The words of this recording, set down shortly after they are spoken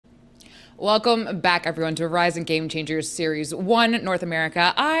Welcome back, everyone, to Verizon Game Changers Series 1 North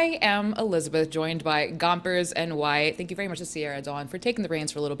America. I am Elizabeth, joined by Gompers and Wyatt. Thank you very much to Sierra Dawn for taking the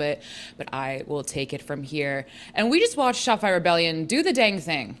reins for a little bit, but I will take it from here. And we just watched Shopify Rebellion do the dang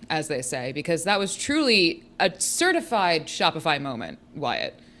thing, as they say, because that was truly a certified Shopify moment,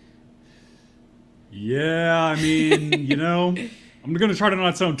 Wyatt. Yeah, I mean, you know, I'm going to try to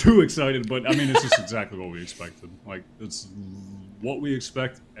not sound too excited, but I mean, it's just exactly what we expected. Like, it's what we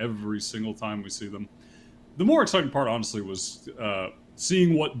expect every single time we see them. The more exciting part, honestly, was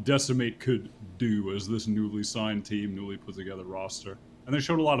seeing what Decimate could do as this newly signed team, newly put together roster. And they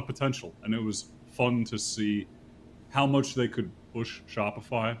showed a lot of potential, and it was fun to see how much they could push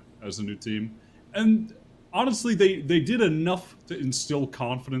Shopify as a new team. And honestly, they did enough to instill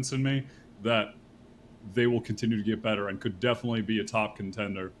confidence in me that they will continue to get better and could definitely be a top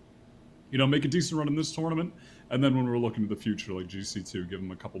contender. You know, make a decent run in this tournament, and then when we're looking to the future, like GC2, give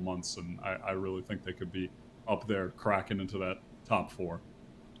them a couple months, and I really think they could be up there cracking into that top 4.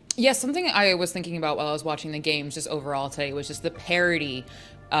 Yes, something I was thinking about while I was watching the games just overall today was just the parity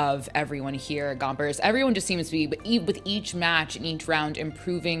of everyone here, Gompers. Everyone just seems to be, with each match and each round,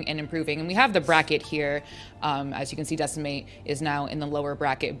 improving and improving. And we have the bracket here. As you can see, Decimate is now in the lower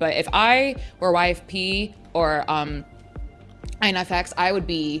bracket. But if I were YFP or INFX, I would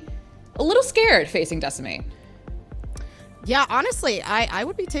be a little scared facing Decimate. Yeah, honestly, I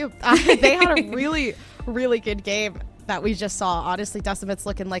would be too. They had a really, really good game that we just saw. Honestly, Decimate's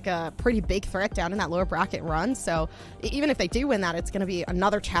looking like a pretty big threat down in that lower bracket run. So even if they do win that, it's going to be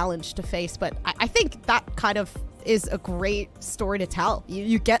another challenge to face. But I think that kind of is a great story to tell.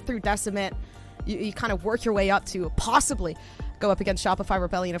 You get through Decimate, you kind of work your way up to possibly go up against Shopify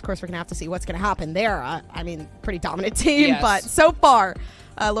Rebellion. Of course, we're going to have to see what's going to happen there. I mean, pretty dominant team, yes. But so far,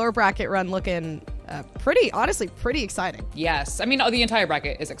 lower bracket run looking honestly pretty exciting. Yes, I mean, the entire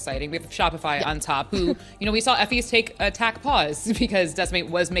bracket is exciting. We have Shopify on top, who, you know, we saw FEs take a attack pause because Decimate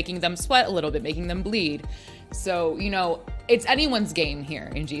was making them sweat a little bit, making them bleed. So, you know, it's anyone's game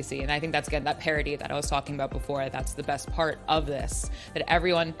here in GC, and I think that's, again, that parity that I was talking about before. That's the best part of this, that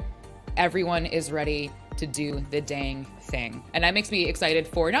everyone is ready to do the dang thing. And that makes me excited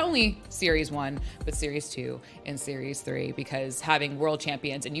for not only Series 1, but Series 2 and Series 3, because having world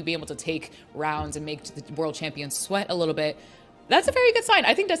champions and you being able to take rounds and make the world champions sweat a little bit, that's a very good sign.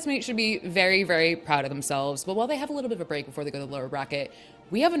 I think Decimate should be very, very proud of themselves. But while they have a little bit of a break before they go to the lower bracket,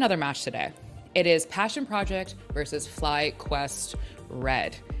 we have another match today. It is Passion Project versus FlyQuest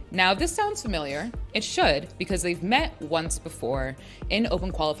Red. Now, if this sounds familiar, it should, because they've met once before in Open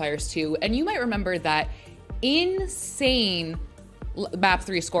Qualifiers 2, and you might remember that insane Map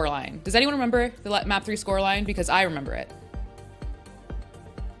 3 scoreline. Does anyone remember the Map 3 scoreline? Because I remember it.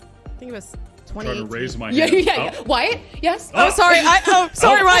 I think it was 2018. I'm trying to raise my hand. Yeah. Wyatt? Yes? Oh, sorry.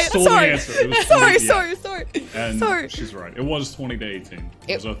 Sorry, Wyatt. Sorry. And she's right. It was 20 to 18.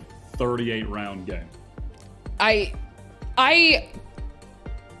 It was a 38-round game.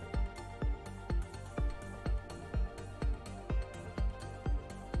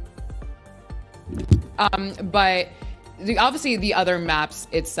 But obviously the other maps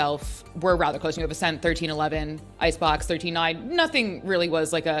itself were rather close. You have Ascent 13-11, Icebox 13-9. Nothing really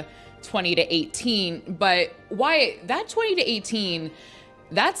was like a 20 to 18. But why that 20 to 18?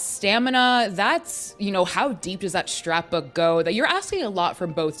 That's stamina. That's, you know, how deep does that strap book go? That you're asking a lot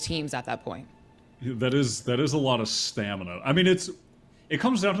from both teams at that point. That is a lot of stamina. I mean, it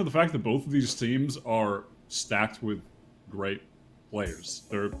comes down to the fact that both of these teams are stacked with great players.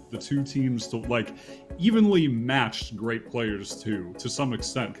 They're the two teams to, like, evenly matched great players too, to some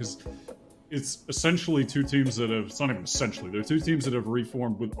extent, because it's essentially two teams that have, it's not even essentially, they're two teams that have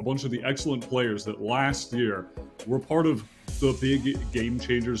reformed with a bunch of the excellent players that last year were part of the big Game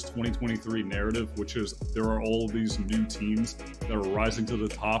Changers 2023 narrative, which is there are all of these new teams that are rising to the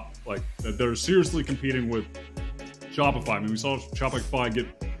top, like, that are seriously competing with Shopify. I mean, we saw Shopify get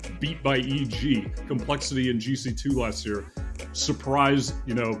beat by EG, Complexity in GC2 last year, surprise,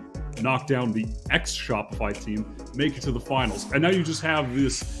 you know, knock down the ex-Shopify team, make it to the finals. And now you just have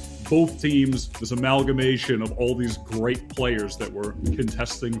both teams, this amalgamation of all these great players that were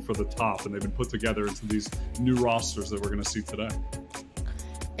contesting for the top, and they've been put together into these new rosters that we're going to see today.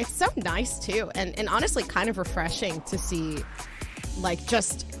 It's so nice too, and honestly kind of refreshing to see, like,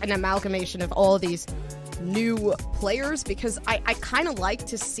 just an amalgamation of all of these new players, because I kind of like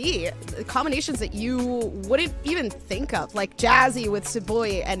to see combinations that you wouldn't even think of, like Jazzy with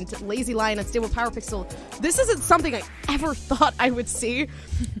Suboi and Lazy Lion and Stable Power Pixel. This isn't something I ever thought I would see,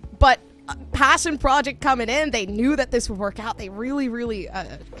 but passion project coming in. They knew that this would work out. They really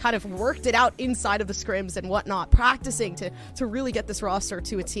kind of worked it out inside of the scrims and whatnot, practicing to really get this roster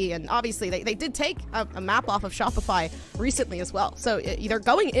to a T. And obviously they did take a map off of Shopify recently as well. So they're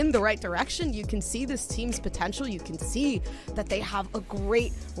going in the right direction. You can see this team's potential. You can see that they have a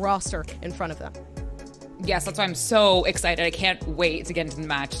great roster in front of them. Yes, that's why I'm so excited. I can't wait to get into the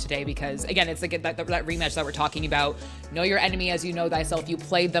match today because, again, it's like that rematch that we're talking about. Know your enemy as you know thyself. You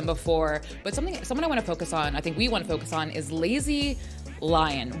played them before. But someone I want to focus on, I think we want to focus on, is Lazy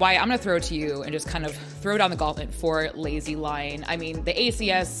Lion. Why, I'm going to throw it to you and just kind of throw down the gauntlet for Lazy Lion. I mean, the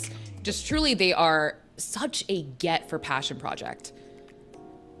ACS, just truly, they are such a get for Passion Project.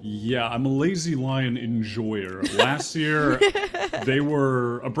 Yeah, I'm a Lazy Lion enjoyer. Last year, they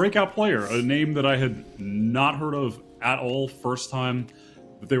were a breakout player, a name that I had not heard of at all. First time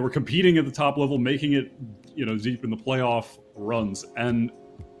that they were competing at the top level, making it, deep in the playoff runs, and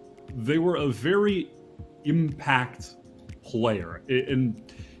they were a very impact player.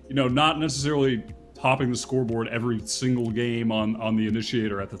 And not necessarily topping the scoreboard every single game on the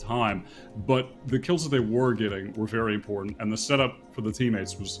initiator at the time, but the kills that they were getting were very important, and the setup for the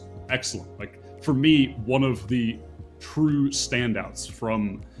teammates was excellent. Like, for me, one of the true standouts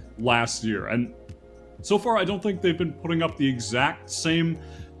from last year. And so far, I don't think they've been putting up the exact same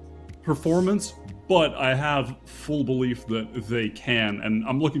performance, but I have full belief that they can, and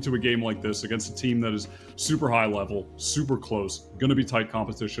I'm looking to a game like this against a team that is super high level, super close, going to be tight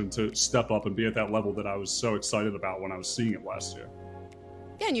competition to step up and be at that level that I was so excited about when I was seeing it last year.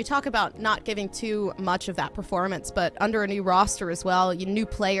 Yeah, and you talk about not giving too much of that performance, but under a new roster as well, new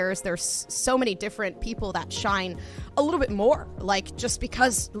players, there's so many different people that shine a little bit more, like just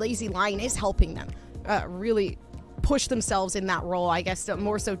because Lazy Lion is helping them really push themselves in that role. I guess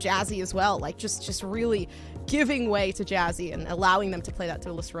more so Jazzy as well, like just really giving way to Jazzy and allowing them to play that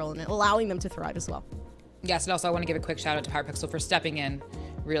duelist role and allowing them to thrive as well. Yes, and also I want to give a quick shout out to PowerPixel for stepping in,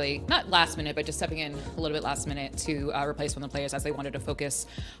 really, not last minute, but just stepping in a little bit last minute to replace one of the players as they wanted to focus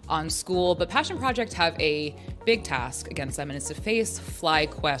on school. But Passion Project have a big task against them, and it's to face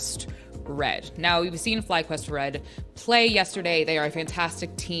FlyQuest Red. Now, we've seen FlyQuest Red play yesterday. They are a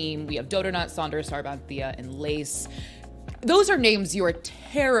fantastic team. We have Dodonut, Saunders, Starbound, Thea, and Lace. Those are names you are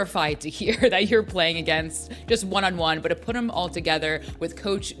terrified to hear that you're playing against just one-on-one, but to put them all together with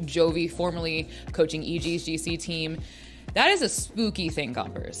Coach Jovi, formerly coaching EG's GC team, that is a spooky thing,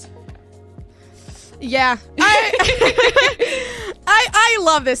 Gompers. Yeah, I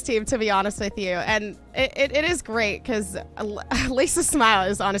love this team, to be honest with you, and it is great because Lisa's smile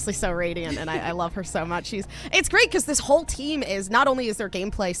is honestly so radiant, and I love her so much. It's great because this whole team is, not only is their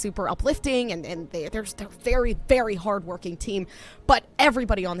gameplay super uplifting, and they're very, very hardworking team, but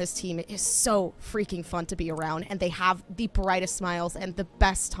everybody on this team is so freaking fun to be around, and they have the brightest smiles and the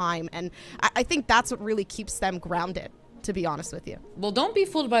best time, and I think that's what really keeps them grounded, to be honest with you. Well, don't be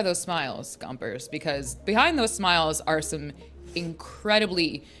fooled by those smiles, Gompers, because behind those smiles are some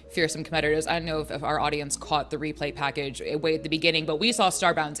incredibly fearsome competitors. I don't know if our audience caught the replay package way at the beginning, but we saw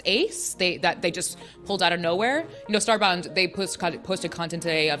Starbound's ace that they just pulled out of nowhere. Starbound, they posted content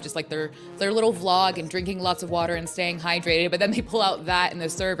today of just like their little vlog and drinking lots of water and staying hydrated, but then they pull out that in the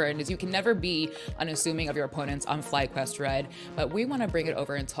server, and as you can never be unassuming of your opponents on FlyQuest Red. But we want to bring it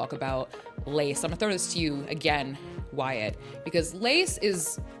over and talk about Lace. I'm gonna throw this to you again, Wyatt, because Lace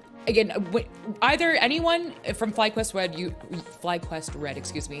is, again, either anyone from FlyQuest Red,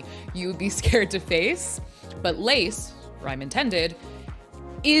 you'd be scared to face, but Lace, rhyme intended,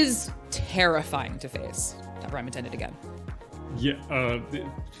 is terrifying to face. Rhyme intended again. Yeah, and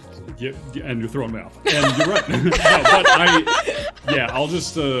you're throwing me off. And you're right. No, but I'll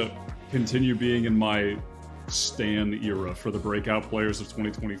just continue being in my Stan era for the breakout players of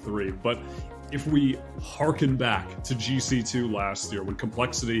 2023. But if we harken back to GC2 last year, when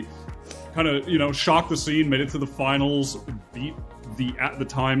Complexity kind of, shocked the scene, made it to the finals, beat the, at the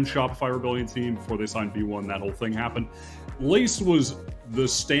time, Shopify Rebellion team before they signed B1, that whole thing happened. Lace was the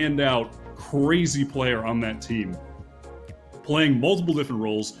standout, crazy player on that team, playing multiple different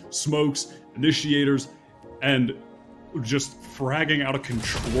roles, smokes, initiators, and just fragging out of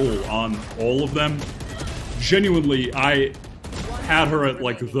control on all of them. Genuinely, I had her at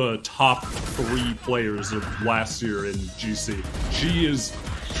like the top 3 players of last year in GC. She is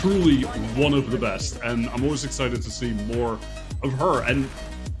truly one of the best, and I'm always excited to see more of her. And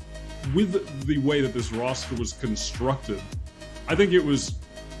with the way that this roster was constructed, I think it was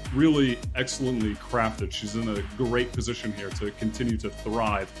really excellently crafted. She's in a great position here to continue to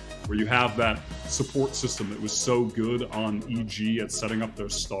thrive where you have that support system that was so good on EG at setting up their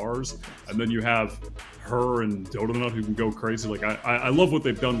stars, and then you have her and Dodonut who can go crazy. Like, I love what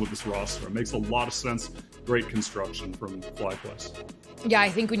they've done with this roster. It makes a lot of sense. Great construction from FlyQuest. Yeah, I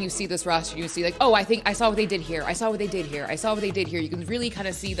think when you see this roster, you see like, oh, I think I saw what they did here. I saw what they did here. I saw what they did here. You can really kind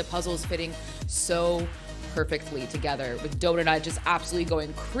of see the puzzles fitting so perfectly together, with Donut just absolutely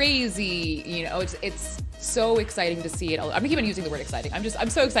going crazy. You know, it's so exciting to see it. I'm gonna keep on using the word exciting. I'm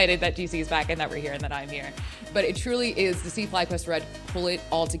so excited that GC is back and that we're here and that I'm here. But it truly is to see FlyQuest Red pull it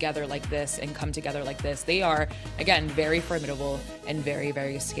all together like this and come together like this. They are, again, very formidable and very,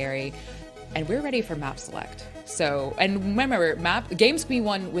 very scary. And we're ready for map select. So, and remember, games can be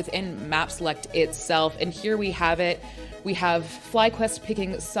won within map select itself. And here we have it. We have FlyQuest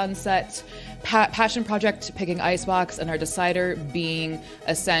picking Sunset, Passion Project picking Icebox, and our decider being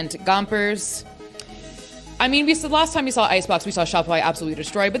Ascent. Gompers, I mean, the last time we saw Icebox, we saw Shopify absolutely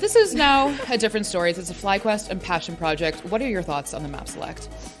destroy, but this is now a different story. It's a FlyQuest and Passion Project. What are your thoughts on the map select?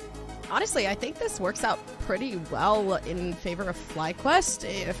 Honestly, I think this works out pretty well in favor of FlyQuest,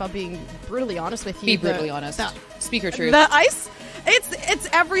 if I'm being brutally honest with you. Be brutally honest. Speak your truth. The ice, it's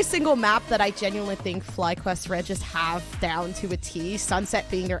every single map that I genuinely think FlyQuest Red just have down to a T. Sunset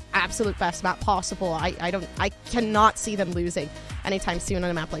being their absolute best map possible. I cannot see them losing anytime soon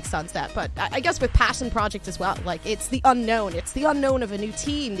on a map like Sunset. But I guess with Passion Project as well, like, it's the unknown. It's the unknown of a new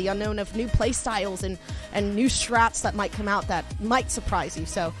team, the unknown of new play styles and new strats that might come out that might surprise you.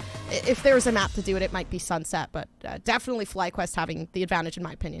 So if there was a map to do it, it might be Sunset. But definitely FlyQuest having the advantage in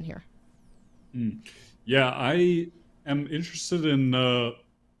my opinion here. Yeah, I am interested in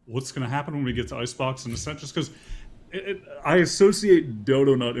what's going to happen when we get to Icebox and Ascent, just because I associate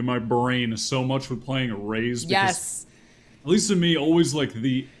Dodonut in my brain so much with playing a Raze. Yes. At least to me, always like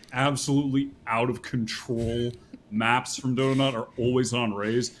the absolutely out of control maps from Dodonut are always on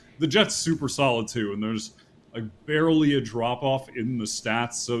Raze. The Jet's super solid too, and there's like barely a drop off in the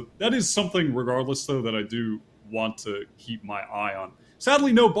stats. So that is something, regardless though, that I do want to keep my eye on.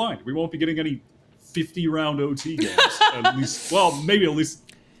 Sadly, no bind. We won't be getting any 50-round OT games. At least, well, maybe at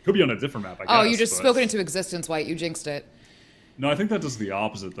least could be on a different map. I guess. Oh, you just spoke it into existence, White. You jinxed it. No, I think that does the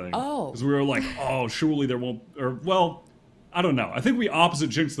opposite thing. Oh, because we were like, oh, surely there won't, or well, I don't know. I think we opposite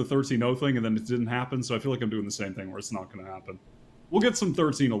jinxed the 13-0 thing, and then it didn't happen. So I feel like I'm doing the same thing where it's not going to happen. We'll get some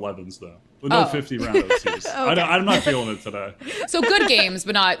 13-11s though, with no 50-round OTs. Okay. I'm not feeling it today. So good games,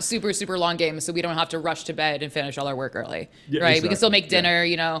 but not super, super long games, so we don't have to rush to bed and finish all our work early, yeah, right? Exactly. We can still make dinner,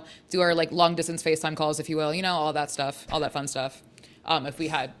 you know, do our like long distance FaceTime calls, if you will, you know, all that stuff, all that fun stuff, if we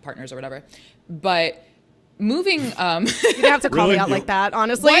had partners or whatever. But moving, you don't have to call me out like that,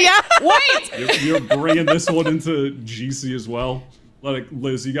 honestly. What? Yeah. What? You're bringing this one into GC as well. Like,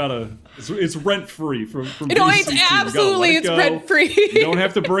 Liz, you gotta. It's rent free from. No, it's absolutely it's rent free. You don't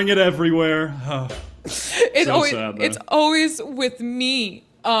have to bring it everywhere. It's always with me.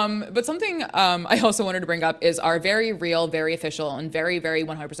 But something I also wanted to bring up is our very real, very official, and very, very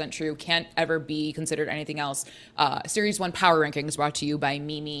 100% true, can't ever be considered anything else. Series 1 Power Rankings brought to you by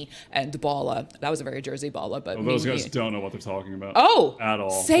Mimi and Bala. That was a very Jersey Bala, but those guys don't know what they're talking about. Oh, at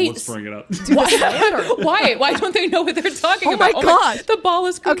all. Let's bring it up. Why? Why don't they know what they're talking about? Oh my God! The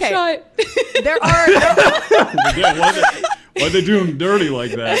Bala screenshot. Okay. There are. Why they do them dirty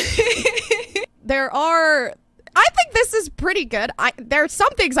like that? There are. I think this is pretty good. There are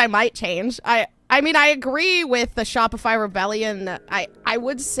some things I might change. I mean, I agree with the Shopify Rebellion. I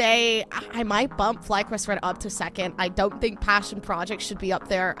would say I might bump FlyQuest Red up to second. I don't think Passion Project should be up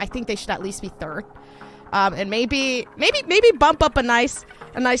there. I think they should at least be third. And maybe bump up a nice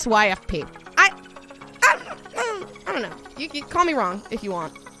YFP. I don't know. You can call me wrong if you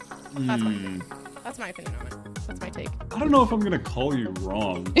want. That's my opinion on it. That's my take. I don't know if I'm gonna call you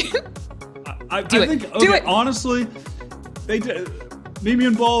wrong. I Do think it. Do it. Honestly, they did. Mimi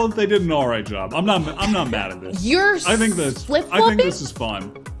and Ball, they did an alright job. I'm not mad at this. I think this is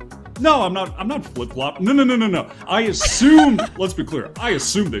fun. No, I'm not flip-flop. No. I assumed, let's be clear, I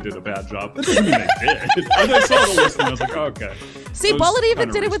assumed they did a bad job. That doesn't mean they did. I saw the list and I was like, oh, okay. See, Bullet even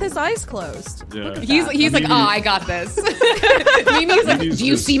did it with his eyes closed. Yeah. He's like, I got this. Mimi's like, do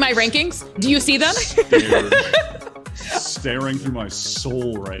you see my rankings? Do you see them? Staring through my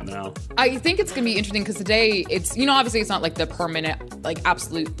soul right now. I think it's gonna be interesting because today it's, you know, obviously it's not like the permanent, like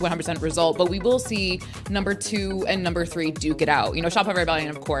absolute 100% result, but we will see number 2 and number 3 duke it out. You know, Shopify Rebellion,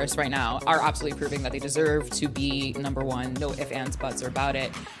 of course, right now are absolutely proving that they deserve to be number 1. No ifs, ands, buts about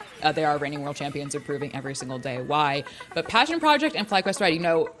it. They are reigning world champions, are proving every single day why. But Passion Project and FlyQuest Red, you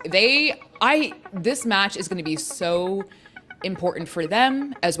know, this match is gonna be so important for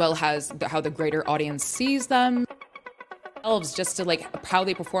them, as well as how the greater audience sees them. themselves just to like how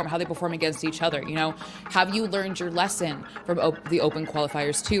they perform against each other. You know, have you learned your lesson from the open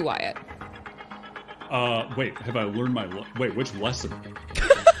qualifiers too, Wyatt? Wait, have I learned wait, which lesson?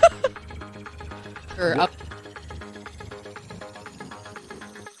 Or up.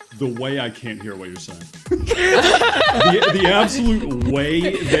 The way I can't hear what you're saying. the absolute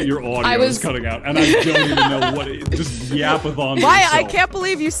way that your audio is cutting out, and I don't even know what it just yapathon. Why? I can't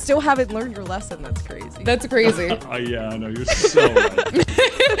believe you still haven't learned your lesson. That's crazy. That's crazy. Yeah, I know, you're so right.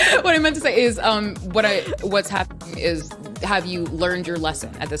 What I meant to say is, what's happening is, have you learned your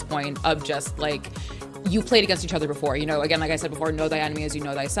lesson at this point of just like, you played against each other before, you know, again, like I said before, know thy enemy as you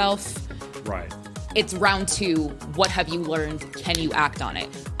know thyself. Right. It's round 2. What have you learned? Can you act on it?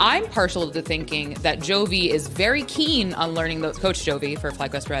 I'm partial to thinking that Jovi is very keen on learning those. Coach Jovi for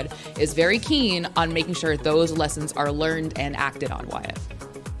FlyQuest Red is very keen on making sure those lessons are learned and acted on, Wyatt.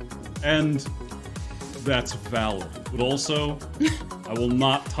 And that's valid. But also, I will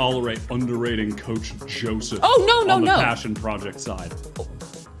not tolerate underrating Coach Joseph. Oh, no. On the Passion Project side.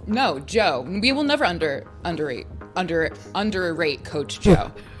 No, Joe. We will never underrate Coach Joe.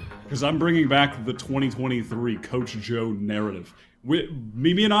 Because I'm bringing back the 2023 Coach Joe narrative.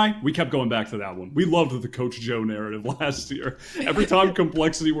 Mimi and I, we kept going back to that one. We loved the Coach Joe narrative last year. Every time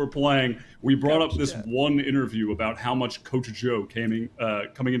Complexity were playing, we brought up this one interview about how much Coach Joe coming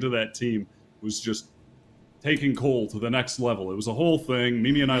into that team was just taking Cole to the next level. It was a whole thing.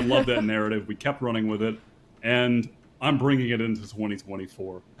 Mimi and I loved that narrative. We kept running with it. And I'm bringing it into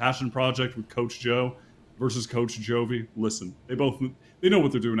 2024. Passion Project with Coach Joe versus Coach Jovi. Listen, they know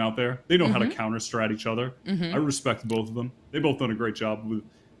what they're doing out there. They know how to counter-strat each other. I respect both of them. They've both done a great job with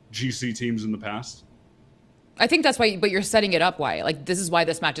GC teams in the past. I think that's why, but you're setting it up, why? Like, this is why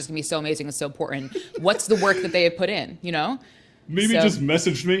this match is going to be so amazing and so important. What's the work that they have put in, you know? Mimi just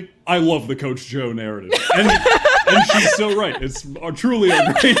messaged me. I love the Coach Joe narrative. And she's so right. It's truly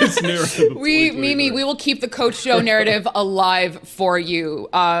our greatest narrative. Mimi, we will keep the Coach Joe narrative alive for you.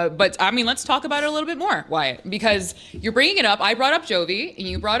 But, I mean, let's talk about it a little bit more, Wyatt. Because you're bringing it up. I brought up Jovi, and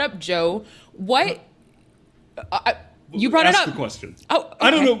you brought up Joe. What... you brought it up. Ask the question. Oh, okay.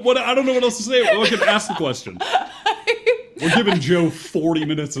 I don't know what else to say. I can ask the question. We're giving Joe 40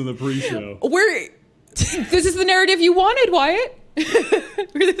 minutes in the pre-show. This is the narrative you wanted, Wyatt.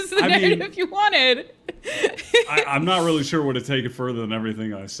 This is the narrative you wanted. I'm not really sure where to take it further than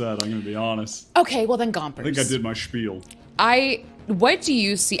everything I said. I'm going to be honest. Okay, well then, Gompers. I think I did my spiel. What do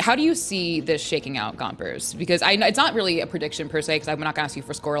you see? How do you see this shaking out, Gompers? Because it's not really a prediction per se, because I'm not going to ask you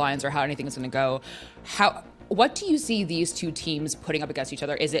for score lines or how anything is going to go. What do you see these two teams putting up against each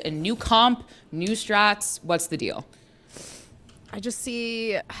other? Is it a new comp, new strats? What's the deal? I just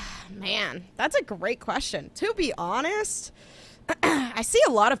see, man, that's a great question. To be honest, I see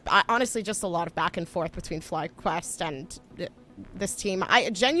honestly, just a lot of back and forth between FlyQuest and this team. I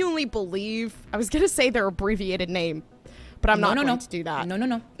genuinely believe, I was going to say their abbreviated name, but I'm not going to do that.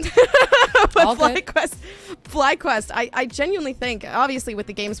 No. But FlyQuest, I genuinely think, obviously with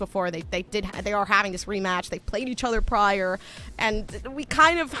the games before, they are having this rematch. They played each other prior, and we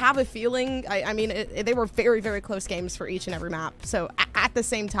kind of have a feeling, I mean, they were very, very close games for each and every map. So at the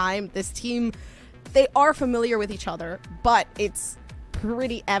same time, this team, they are familiar with each other, but it's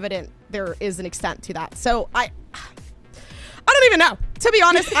pretty evident there is an extent to that. So I don't even know. To be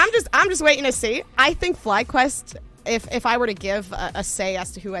honest, I'm just waiting to see. I think FlyQuest, if I were to give a say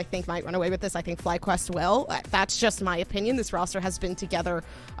as to who I think might run away with this, I think FlyQuest will. That's just my opinion. This roster has been together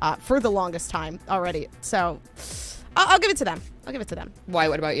for the longest time already. So I'll give it to them. Why?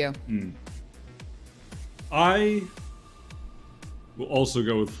 What about you? I will also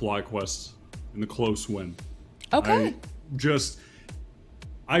go with FlyQuest in the close win. Okay.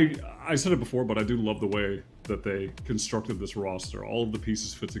 I said it before, but I do love the way that they constructed this roster. All of the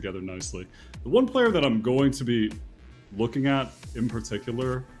pieces fit together nicely. The one player that I'm going to be looking at in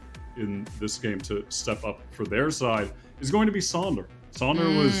particular in this game to step up for their side is going to be Sonder.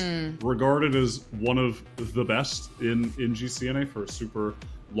 Sonder was regarded as one of the best in GCNA for a super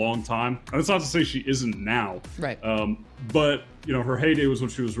long time. And it's not to say she isn't now. Right. But, you know, her heyday was when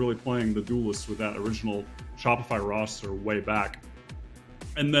she was really playing the Duelists with that original Shopify roster way back.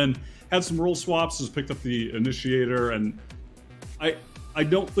 And then had some role swaps, has picked up the Initiator, and I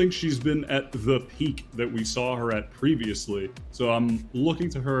don't think she's been at the peak that we saw her at previously. So I'm looking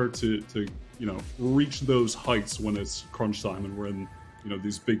to her to you know, reach those heights when it's crunch time and we're in, you know,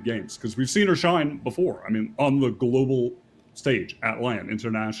 these big games. Because we've seen her shine before. I mean, on the global stage, at LAN,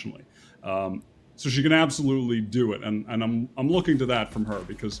 internationally. So she can absolutely do it. And I'm looking to that from her,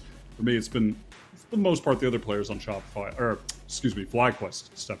 because for me, it's been, for the most part, the other players on Shopify, or excuse me, FlyQuest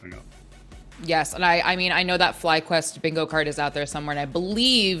stepping up. Yes, and I mean, I know that FlyQuest bingo card is out there somewhere, and I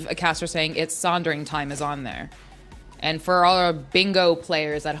believe a caster saying it's Sondering time is on there. And for all our bingo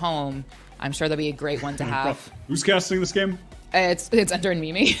players at home, I'm sure that'll be a great one to have. Who's casting this game? It's Ender and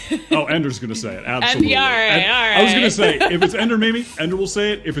Mimi. Oh, Ender's gonna say it. Absolutely. all right. I was gonna say, if it's Ender Mimi, Ender will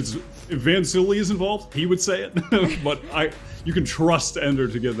say it. If Van Silly is involved, he would say it. But you can trust Ender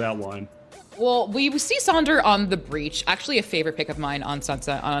to get that line. Well, we see Sonder on the Breach, actually a favorite pick of mine on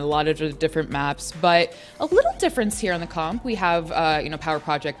Sunset on a lot of different maps, but a little difference here on the comp. We have, Power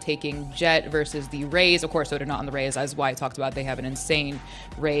Project taking Jet versus the Raze. Of course, they're not on the Raze, as Wyatt talked about. They have an insane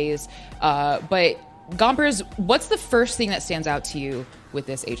Raze. But Gompers, what's the first thing that stands out to you with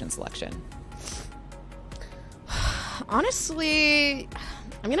this agent selection? Honestly,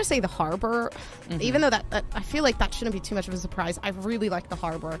 I'm going to say the Harbor. Even though that I feel like that shouldn't be too much of a surprise. I really like the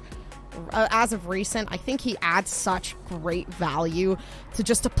Harbor. As of recent, I think he adds such great value to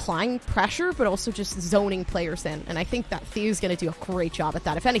just applying pressure, but also just zoning players in. And I think that Theo's going to do a great job at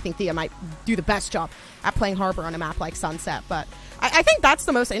that. If anything, Theo might do the best job at playing Harbor on a map like Sunset. But I think that's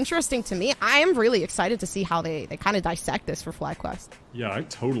the most interesting to me. I am really excited to see how they kind of dissect this for FlyQuest. Yeah, I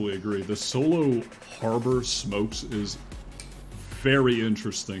totally agree. The solo Harbor smokes is very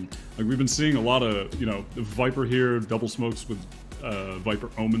interesting. Like, we've been seeing a lot of, Viper here, double smokes with Viper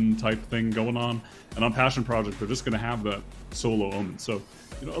Omen type thing going on, and on Passion Project they're just going to have that solo Omen, so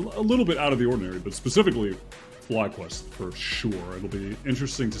a little bit out of the ordinary, but specifically FlyQuest for sure. It'll be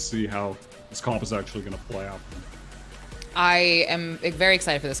interesting to see how this comp is actually going to play out. I am very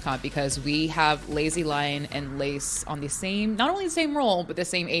excited for this comp because we have Lazy Lion and Lace on the same, not only the same role, but the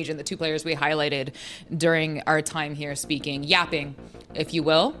same agent, the two players we highlighted during our time here yapping, if you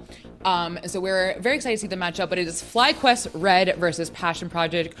will. So we're very excited to see the matchup, but it is FlyQuest Red versus Passion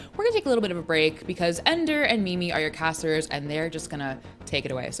Project. We're going to take a little bit of a break because Ender and Mimi are your casters, and they're just going to take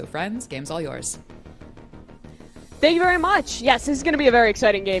it away. So friends, game's all yours. Thank you very much. Yes, this is going to be a very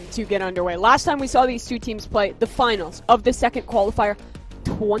exciting game to get underway. Last time we saw these two teams play the finals of the second qualifier,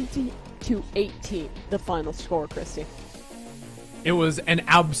 20-18, the final score, Christy. It was an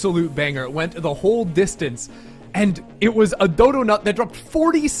absolute banger. It went the whole distance. And it was a Dodo Nut that dropped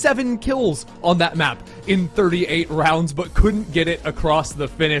 47 kills on that map in 38 rounds, but couldn't get it across the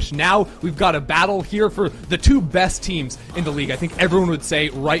finish. Now we've got a battle here for the two best teams in the league. I think everyone would say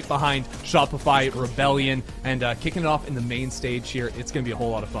right behind Shopify Rebellion, and kicking it off in the main stage here. It's going to be a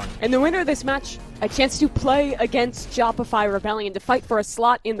whole lot of fun. And the winner of this match, a chance to play against Shopify Rebellion to fight for a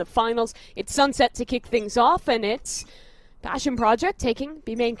slot in the finals. It's Sunset to kick things off, and it's Passion Project taking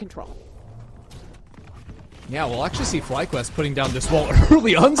B main control. Yeah, we'll actually see FlyQuest putting down this wall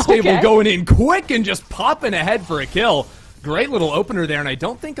early. Unstable going in quick and just popping ahead for a kill. Great little opener there, and I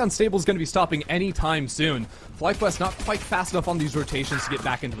don't think Unstable is going to be stopping anytime soon. FlyQuest not quite fast enough on these rotations to get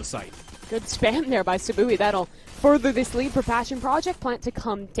back into the site. Good spam there by Sabui. That'll further this lead for Passion Project. Plant to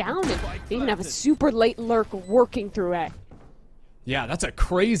come down, and they even have a super late lurk working through A. Yeah, that's a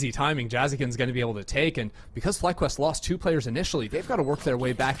crazy timing Jazzykin's going to be able to take, and because FlyQuest lost two players initially, they've got to work their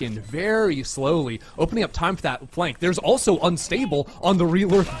way back in very slowly, opening up time for that flank. There's also Unstable on the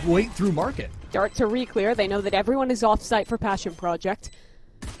relurk late through market. Dart to re-clear. They know that everyone is off-site for Passion Project.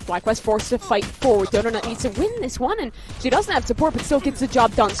 FlyQuest forced to fight forward. Donut needs to win this one, and she doesn't have support, but still gets the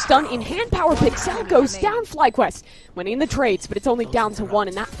job done. Stun in hand, power Pixel goes down. FlyQuest winning the trades, but it's only down to one,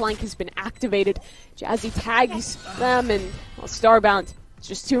 and that flank has been activated. Jazzy tags them, and Starbound, it's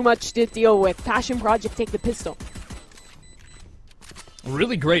just too much to deal with. Passion Project take the pistol.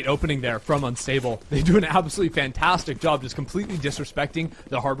 Really great opening there from Unstable. They do an absolutely fantastic job just completely disrespecting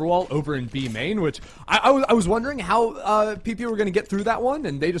the harbor wall over in B main, which I was wondering how PP were going to get through that one,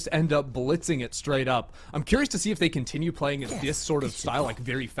 and they just end up blitzing it straight up. I'm curious to see if they continue playing this sort of style, like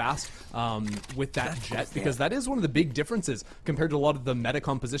very fast with that jet, because that is one of the big differences compared to a lot of the meta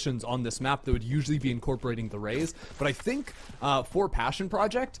compositions on this map that would usually be incorporating the Raze. But I think for Passion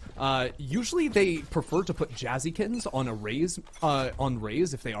Project, usually they prefer to put Jazzykins on a Raze, on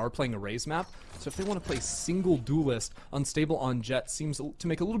Raze if they are playing a Raze map. So if they want to play single duelist, Unstable on Jet seems to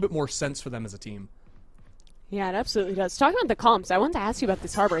make a little bit more sense for them as a team. Yeah, it absolutely does. Talking about the comps, I wanted to ask you about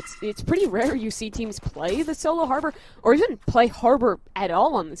this Harbor. It's pretty rare you see teams play the solo Harbor, or even play Harbor at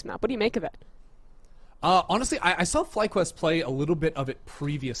all on this map. What do you make of it? Honestly, I saw FlyQuest play a little bit of it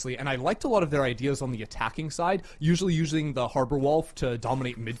previously, and I liked a lot of their ideas on the attacking side, usually using the harbor wall to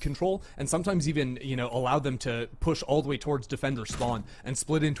dominate mid control, and sometimes even, allow them to push all the way towards defender spawn and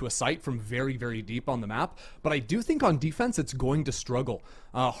split into a site from very, very deep on the map. But I do think on defense it's going to struggle.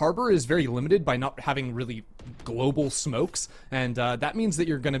 Harbor is very limited by not having really global smokes, and that means that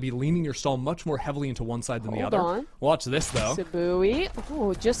you're going to be leaning your stall much more heavily into one side than the other. Hold on. Watch this, though.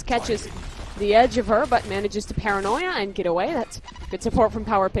 Sabui, just catches the edge of her, but manages to paranoia and get away. That's good support from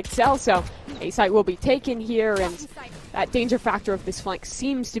Power Pixel, so A site will be taken here, and that danger factor of this flank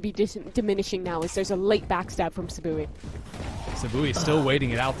seems to be diminishing now as there's a late backstab from Sabui. Sabui still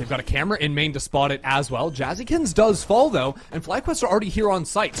waiting it out. They've got a camera in main to spot it as well. Jazzykins does fall though, and FlyQuest are already here on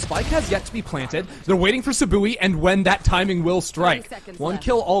site. Spike has yet to be planted. They're waiting for Sabui, and when that timing will strike. One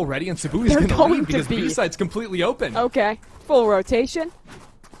kill already, and Sabui's going to leave because B site's completely open. Okay, full rotation.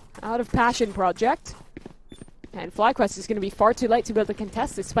 Out of Passion Project. And FlyQuest is going to be far too late to be able to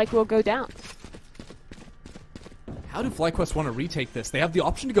contest this. Spike will go down. How do FlyQuest want to retake this? They have the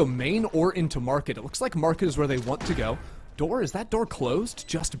option to go main or into market. It looks like market is where they want to go. Is that door closed?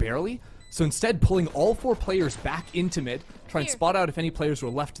 Just barely? So instead, pulling all 4 players back into mid, try and spot out if any players were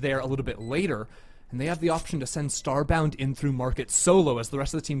left there a little bit later. And they have the option to send Starbound in through market solo as the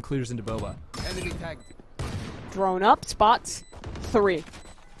rest of the team clears into Boba. Drone up, spots 3.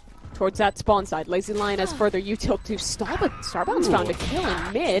 Towards that spawn side. Lazy Lion has further util to stall, but Starbound's found a kill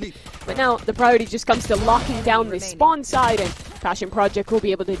in mid. But now the priority just comes to locking down this spawn side, and Passion Project will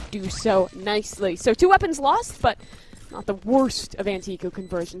be able to do so nicely. So 2 weapons lost, but not the worst of anti-eco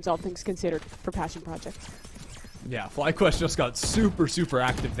conversions, all things considered, for Passion Project. Yeah, FlyQuest just got super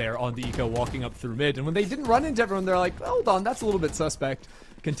active there on the eco walking up through mid, and when they didn't run into everyone, they're like, hold on, that's a little bit suspect.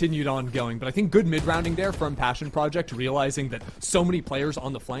 Continued on going, but I think good mid-rounding there from Passion Project, realizing that so many players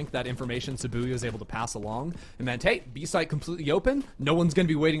on the flank, that information Sabui was able to pass along, and meant, hey, B-site completely open, no one's going to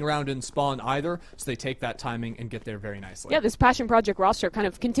be waiting around in spawn either, so they take that timing and get there very nicely. Yeah, this Passion Project roster kind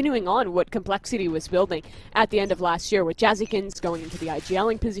of continuing on what Complexity was building at the end of last year, with Jazzykins going into the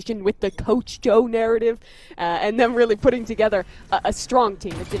IGLing position with the Coach Joe narrative, and them really putting together a strong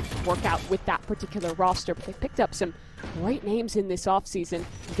team. It didn't work out with that particular roster, but they picked up some great names in this offseason.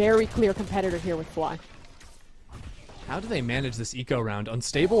 Very clear competitor here with Fly. How do they manage this eco round?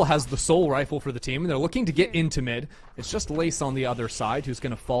 Unstable has the sole rifle for the team, and they're looking to get into mid. It's just Lace on the other side who's going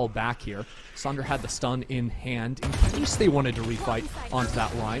to fall back here. Sander had the stun in hand in case they wanted to refight onto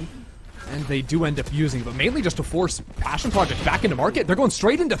that line. And they do end up using it, but mainly just to force Passion Project back into market. They're going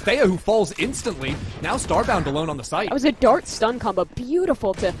straight into Thea, who falls instantly. Now Starbound alone on the site. That was a dart stun combo.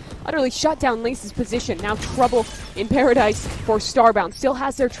 Beautiful to utterly shut down Lace's position. Now trouble in paradise for Starbound. Still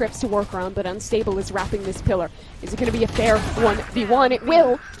has their trips to work around, but Unstable is wrapping this pillar. Is it going to be a fair 1v1? It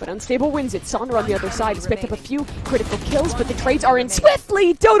will, but Unstable wins it. Sander on the other side has picked up a few critical kills, but the trades are in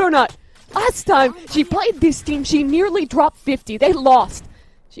swiftly. Dodonut! Last time she played this team, she nearly dropped 50. They lost.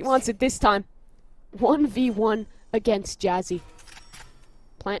 She wants it this time. 1v1 against Jazzy.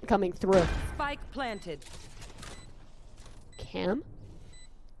 Plant coming through. Spike planted. Cam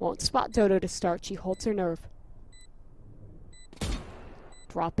won't spot Dodo to start. She holds her nerve.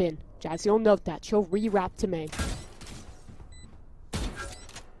 Drop in. Jazzy will note that. She'll re-wrap to main.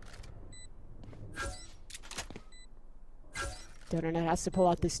 Dodonut has to pull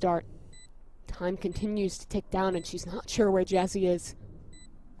out this dart. Time continues to tick down, and she's not sure where Jazzy is.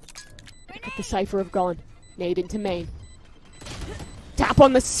 Look at the Cypher have gone. Nade into main. Tap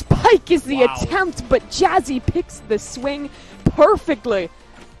on the spike is the attempt, but Jazzy picks the swing perfectly.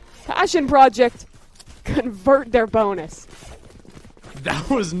 Passion Project convert their bonus. That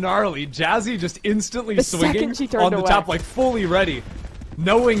was gnarly. Jazzy just instantly The swinging second she turned on the away. top, like fully ready,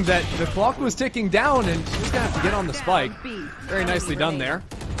 knowing that the clock was ticking down and she's gonna have to get on the spike. Very nicely done there.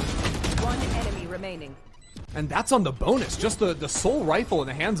 One enemy remaining. And that's on the bonus, just the sole rifle in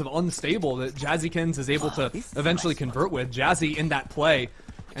the hands of Unstable that Jazzykins is able to eventually convert with. Jazzy in that play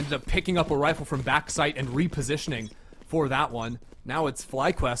ended up picking up a rifle from backside and repositioning for that one. Now it's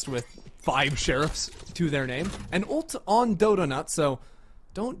FlyQuest with 5 sheriffs to their name. And ult on Dodonut, so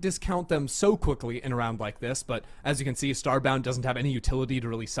don't discount them so quickly in a round like this. But as you can see, Starbound doesn't have any utility to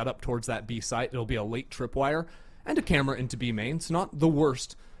really set up towards that B site. It'll be a late tripwire and a camera into B main. It's not the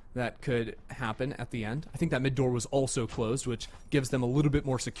worst that could happen at the end. I think that mid door was also closed, which gives them a little bit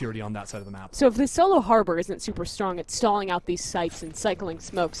more security on that side of the map. So if the solo harbor isn't super strong at stalling out these sites and cycling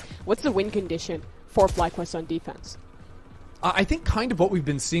smokes, what's the win condition for FlyQuest on defense? I think kind of what we've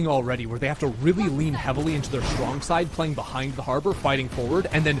been seeing already, where they have to really lean heavily into their strong side, playing behind the harbor, fighting forward,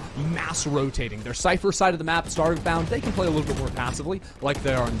 and then mass rotating. Their Cypher side of the map, Starbound, they can play a little bit more passively, like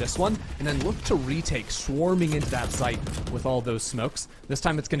they are in this one, and then look to retake, swarming into that site with all those smokes. This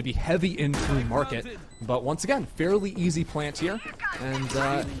time it's going to be heavy in through market, but once again, fairly easy plant here, and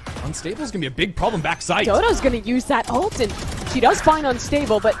Unstable is going to be a big problem backside. Dodo's going to use that ult, and she does find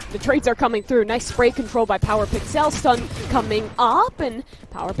Unstable, but the trades are coming through. Nice spray control by Power Pixel, stun coming up, and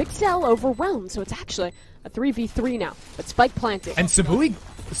Power Pixel overwhelmed, so it's actually a 3v3 now, but Spike planted. And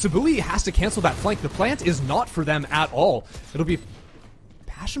Sabui has to cancel that flank. The plant is not for them at all. It'll be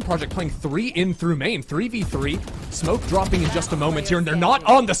Passion Project playing 3 in through main, 3v3. Smoke dropping in just a moment here, and they're not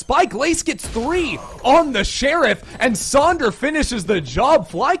on the spike. Lace gets 3 on the Sheriff, and Sonder finishes the job.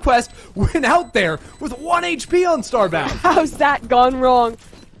 FlyQuest went out there with 1 HP on Starbound. How's that gone wrong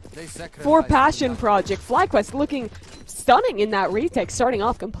for Passion Project? FlyQuest looking stunning in that retake, starting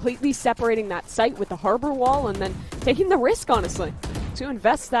off completely separating that site with the harbor wall and then taking the risk, honestly, to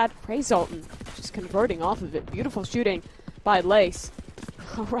invest that Praise ult and just converting off of it. Beautiful shooting by Lace.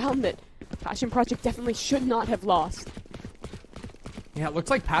 A round that Passion Project definitely should not have lost. Yeah, it looks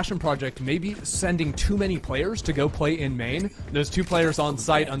like Passion Project may be sending too many players to go play in main. Those 2 players on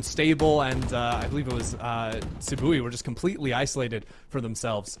site, Unstable and I believe it was Sibui, were just completely isolated for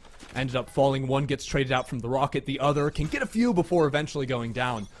themselves. Ended up falling. One gets traded out from the rocket. The other can get a few before eventually going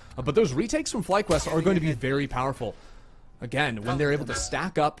down. But those retakes from FlyQuest are going to be very powerful. Again, when they're able to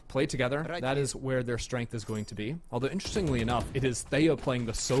stack up, play together, that is where their strength is going to be. Although, interestingly enough, it is Thea playing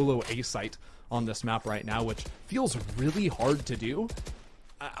the solo A site on this map right now, which feels really hard to do.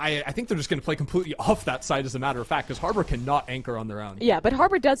 I think they're just going to play completely off that side, as a matter of fact, because Harbor cannot anchor on their own. Yeah, but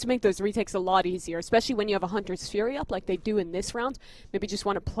Harbor does make those retakes a lot easier, especially when you have a Hunter's Fury up like they do in this round. Maybe just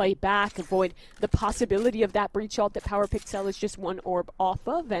want to play back, avoid the possibility of that breach ult that Power Pixel is just 1 orb off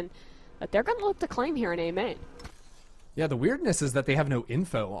of, and that they're going to look to claim here in A main. Yeah, the weirdness is that they have no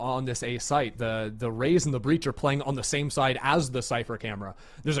info on this A site. The Raze and the Breach are playing on the same side as the Cypher camera.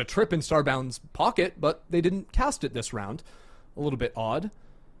 There's a trip in Starbound's pocket, but they didn't cast it this round. A little bit odd.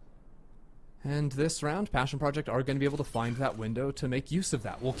 And this round, Passion Project are going to be able to find that window to make use of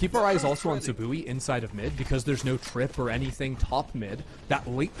that. We'll keep our eyes also on Sibui inside of mid, because there's no trip or anything top mid. That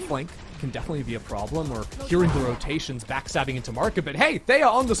late flank can definitely be a problem, or hearing the rotations backstabbing into market. But hey, Thea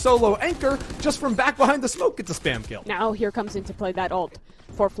on the solo anchor, just from back behind the smoke, gets a spam kill. Now here comes into play that ult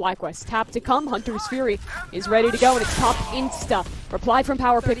for FlyQuest. Tap to come, Hunter's Fury is ready to go, and it's top insta. Reply from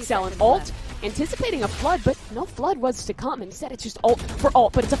Power Pixel, and ult. Anticipating a flood, but no flood was to come. Instead, it's just ult for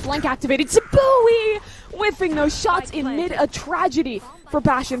ult, but it's a flank activated. Sibui whiffing those shots in mid, a tragedy for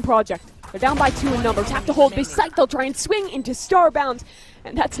Passion Project. They're down by 2 in number. Tap to hold, they sight, they'll try and swing into Starbound,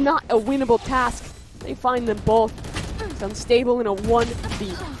 and that's not a winnable task. They find them both. It's Unstable in a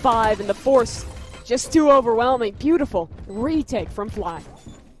 1v5, and the force just too overwhelming. Beautiful retake from Fly.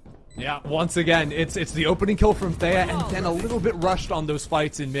 Yeah, once again, it's the opening kill from Thea, and then a little bit rushed on those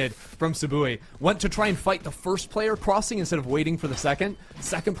fights in mid from Sibui. Went to try and fight the first player crossing instead of waiting for the second.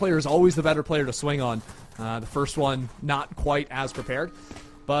 Second player is always the better player to swing on. The first one, not quite as prepared.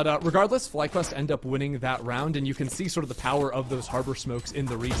 But regardless, FlyQuest end up winning that round, and you can see sort of the power of those harbor smokes in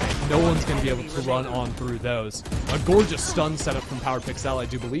the retake. No one's going to be able to run on through those. A gorgeous stun setup from Power Pixel, I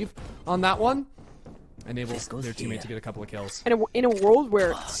do believe, on that one. Enables their teammate to get a couple of kills. And in a world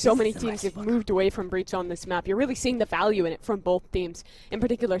where so many teams have moved away from Breach on this map, you're really seeing the value in it from both teams. In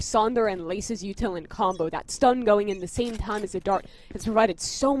particular, Sonder and Lace's util in combo. That stun going in the same time as a dart has provided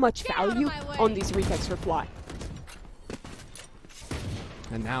so much value on these retakes for Fly.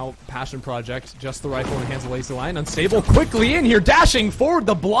 And now Passion Project, just the rifle in the hands of Lace Line. Unstable quickly in here, dashing forward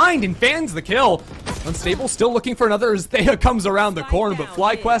the blind and fans the kill. Unstable still looking for another as Thea comes around the corner, but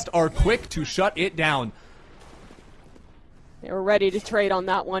FlyQuest are quick to shut it down. They were ready to trade on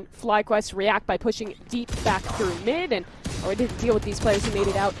that one. FlyQuest react by pushing deep back through mid, and already to deal with these players who made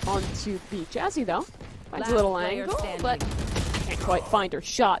it out onto B. Jazzy, though, finds a little angle, but can't quite find her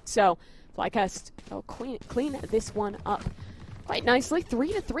shot. So FlyQuest will clean this one up quite nicely,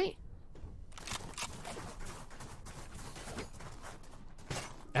 3-3.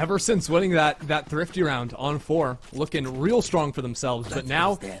 Ever since winning that Thrifty round on 4, looking real strong for themselves. But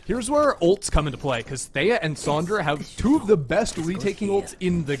now, here's where ults come into play, because Thea and Sonder have 2 of the best retaking ults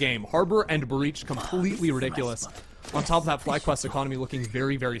in the game. Harbor and Breach, completely ridiculous. On top of that, FlyQuest economy looking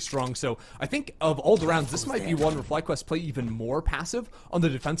very, very strong. So I think of all the rounds, this might be one where FlyQuest play even more passive on the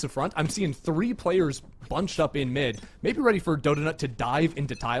defensive front. I'm seeing 3 players bunched up in mid, maybe ready for Dodanut to dive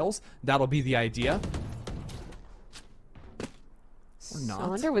into tiles. That'll be the idea. Or not.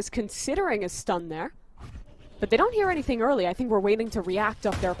 Sonder was considering a stun there, but they don't hear anything early. I think we're waiting to react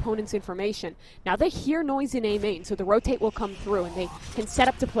off their opponent's information. Now they hear noise in A main, so the rotate will come through, and they can set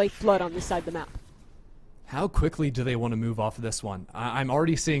up to play Flood on this side of the map. How quickly do they want to move off of this one? I'm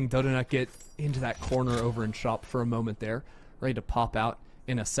already seeing Dodanut get into that corner over in shop for a moment there, ready to pop out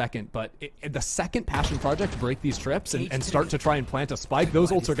in a second. But the second Passion Project break these trips and start to try and plant a spike,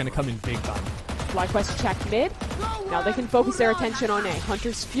 those ults are going to come in big time. FlyQuest check mid. Now they can focus their attention on A.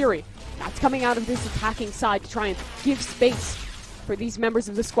 Hunter's Fury. That's coming out of this attacking side to try and give space for these members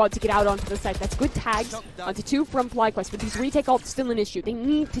of the squad to get out onto the site. That's good tags onto 2 from FlyQuest, but these retake ults still an issue. They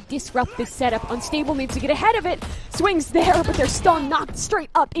need to disrupt this setup. Unstable needs to get ahead of it. Swings there, but they're stunned, knocked straight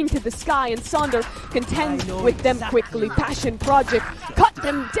up into the sky, and Sonder contends with them quickly. Passion Project cut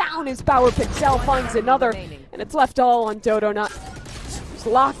them down as Power Pixel finds another, and it's left all on Dodonut. He's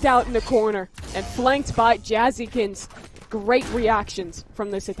locked out in the corner and flanked by Jazzykins. Great reactions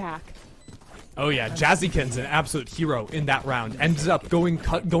from this attack. Oh yeah, Jazzykin's an absolute hero in that round. Ends up going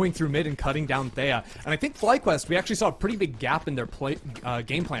through mid and cutting down Thea. And I think FlyQuest, we actually saw a pretty big gap in their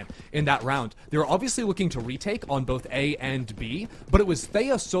game plan in that round. They were obviously looking to retake on both A and B, but it was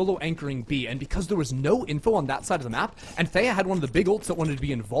Thea solo anchoring B. And because there was no info on that side of the map, and Thea had one of the big ults that wanted to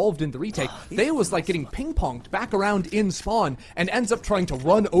be involved in the retake, Thea was like getting ping-ponged back around in spawn and ends up trying to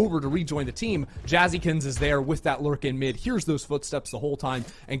run over to rejoin the team. Jazzykins is there with that lurk in mid, hears those footsteps the whole time,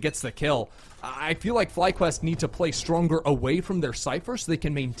 and gets the kill. I feel like FlyQuest need to play stronger away from their Cypher so they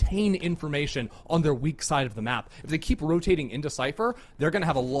can maintain information on their weak side of the map. If they keep rotating into Cypher, they're going to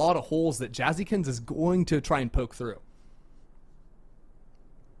have a lot of holes that Jazzykins is going to try and poke through.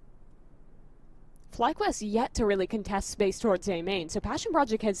 FlyQuest yet to really contest space towards A main, so Passion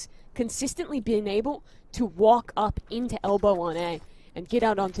Project has consistently been able to walk up into elbow on A and get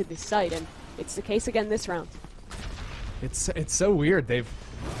out onto this site, and it's the case again this round. It's so weird.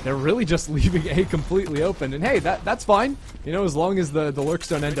 They're really just leaving A completely open, and hey, that's fine. You know, as long as the lurks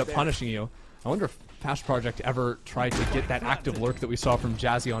don't end up punishing you. I wonder if Passion Project ever tried to get that active lurk that we saw from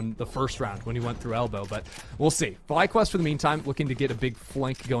Jazzy on the first round when he went through elbow, but we'll see. FlyQuest, for the meantime, looking to get a big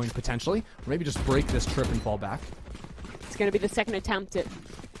flank going potentially, or maybe just break this trip and fall back. It's going to be the second attempt at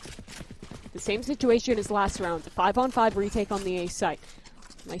the same situation as last round, a 5-on-5 retake on the A site.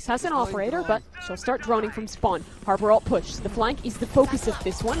 Nice has an operator, but she'll start droning from spawn. Harbor alt push. The flank is the focus of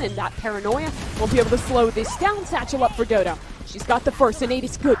this one, and that paranoia won't be able to slow this down. Satchel up for Dodo. She's got the first, and 8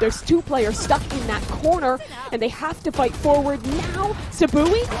 is good. There's 2 players stuck in that corner, and they have to fight forward now.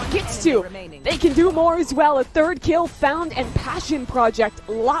 Sabui gets 2. They can do more as well. A 3rd kill found, and Passion Project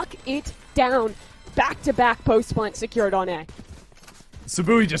lock it down. Back-to-back post-plant secured on A.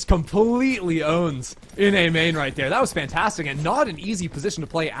 Sabui just completely owns in A main right there. That was fantastic and not an easy position to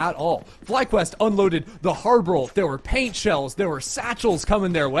play at all. FlyQuest unloaded the harbor ult. There were paint shells. There were satchels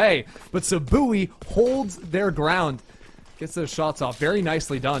coming their way. But Sabui holds their ground. Gets those shots off. Very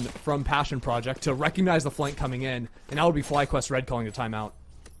nicely done from Passion Project to recognize the flank coming in. And now would be FlyQuest Red calling the timeout.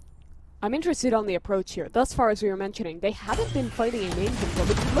 I'm interested on the approach here. Thus far, as we were mentioning, they haven't been fighting a main control,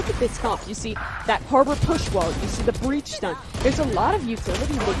 but you look at this comp, you see that harbor push wall, you see the breach stun. There's a lot of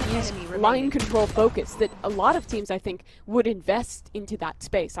utility that use line control focus that a lot of teams, I think, would invest into that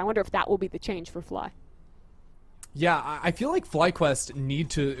space. I wonder if that will be the change for Fly. Yeah, I feel like FlyQuest need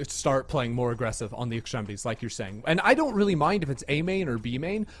to start playing more aggressive on the extremities, like you're saying. And I don't really mind if it's A main or B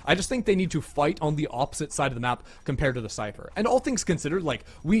main. I just think they need to fight on the opposite side of the map compared to the Cypher. And all things considered, like,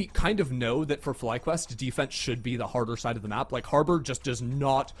 we kind of know that for FlyQuest, defense should be the harder side of the map. Like, Harbor just does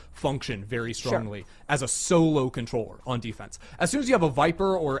not function very strongly as a solo controller on defense. As soon as you have a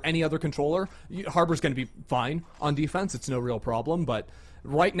Viper or any other controller, Harbor's going to be fine on defense. It's no real problem, but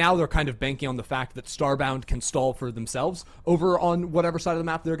right now, they're kind of banking on the fact that Starbound can stall for themselves over on whatever side of the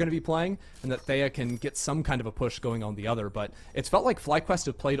map they're going to be playing, and that Thea can get some kind of a push going on the other. But it's felt like FlyQuest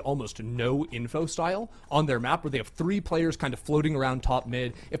have played almost no info style on their map, where they have 3 players kind of floating around top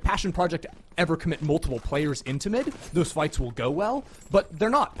mid. If Passion Project ever commit multiple players into mid, those fights will go well, but they're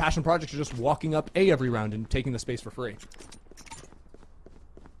not. Passion Project are just walking up A every round and taking the space for free.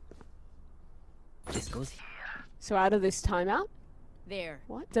 This goes here. So out of this timeout, There.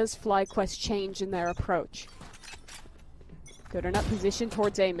 what does FlyQuest change in their approach? Good enough position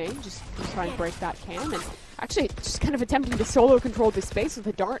towards A main, just try and break that cam, and actually just kind of attempting to solo control this space with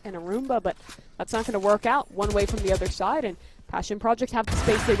a dart and a Roomba, but that's not going to work out. One way from the other side, and Passion Project have the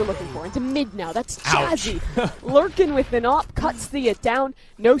space they were looking for. Into mid now, that's Jazzy. Lurking with an op, cuts the down,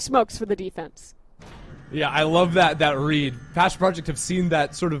 no smokes for the defense. Yeah, I love that read. Passion Project have seen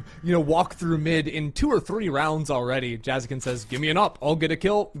that sort of, walk through mid in 2 or 3 rounds already. Jazzykin says, give me an up, I'll get a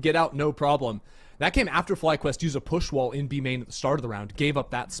kill, get out, no problem. That came after FlyQuest used a push wall in B main at the start of the round, gave up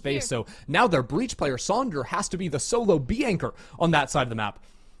that space, so now their breach player, Sonder, has to be the solo B anchor on that side of the map.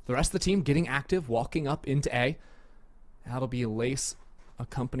 The rest of the team getting active, walking up into A. That'll be Lace,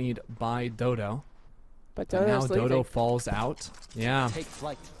 accompanied by Dodo. But And now Dodo's leaving. Dodo falls out. Yeah. Take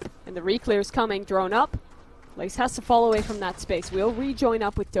flight. And the reclear's coming, drone up. Lace has to fall away from that space. We'll rejoin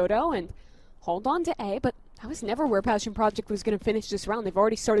up with Dodo and hold on to A, but that was never where Passion Project was going to finish this round. They've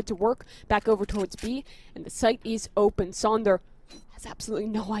already started to work back over towards B, and the site is open. Sonder has absolutely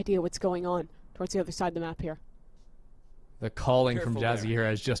no idea what's going on towards the other side of the map here. The calling from Jazzy here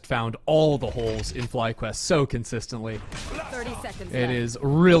has just found all the holes in FlyQuest so consistently. 30 seconds It left. is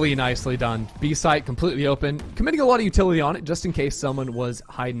really nicely done. B site completely open, committing a lot of utility on it just in case someone was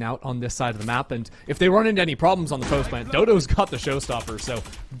hiding out on this side of the map. And if they run into any problems on the post plant, Dodo's got the showstopper, so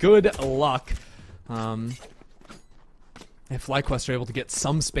good luck. If FlyQuest are able to get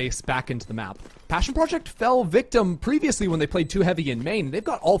some space back into the map. Passion Project fell victim previously when they played too heavy in main. They've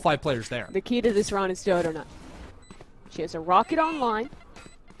got all 5 players there. The key to this round is Dodonut. She has a rocket online,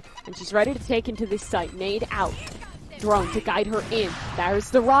 and she's ready to take into this site. Nade out. Drone to guide her in. There's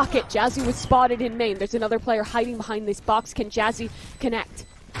the rocket. Jazzy was spotted in main. There's another player hiding behind this box. Can Jazzy connect?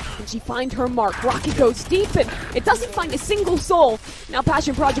 Can she find her mark? Rocket goes deep, and it doesn't find a single soul. Now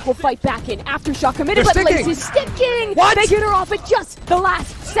Passion Project will fight back in. Aftershock committed, They're but sticking. Lace is sticking! What? They get her off at just the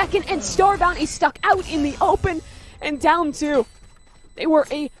last second, and Starbound is stuck out in the open and down 2. They were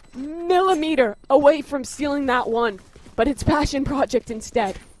a millimeter away from stealing that one, but it's Passion Project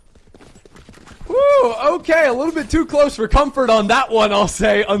instead. Woo, okay, a little bit too close for comfort on that one, I'll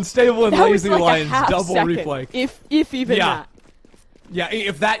say. Unstable and That was Lazy like a Lions half double second, replay. if even Yeah. that. Yeah,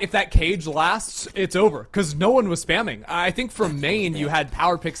 if that cage lasts, it's over, because no one was spamming. I think from main, you had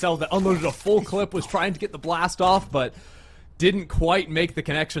Power Pixel that unloaded a full clip, was trying to get the blast off, but didn't quite make the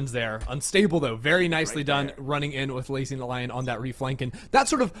connections there. Unstable, though, very nicely done, running in with Lazy Lion on that reflank, and that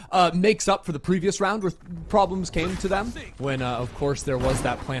sort of makes up for the previous round where problems came to them, when, of course, there was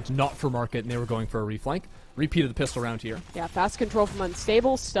that plant not for market, and they were going for a reflank. Repeat of the pistol round here. Yeah, fast control from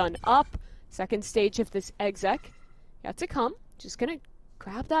Unstable, stun up. Second stage of this exec. Yet to come. Just gonna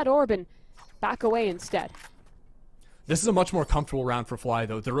grab that orb and back away instead. This is a much more comfortable round for Fly,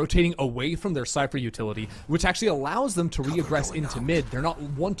 though. They're rotating away from their Cypher utility, which actually allows them to re-aggress into mid. They're not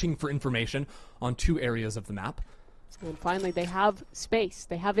wanting for information on 2 areas of the map. And finally, they have space.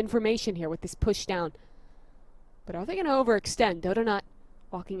 They have information here with this push down. But are they going to overextend? Dodonut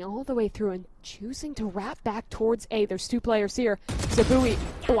walking all the way through and choosing to wrap back towards A. There's 2 players here. Zabui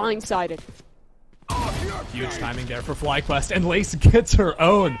blindsided. Huge timing there for FlyQuest, and Lace gets her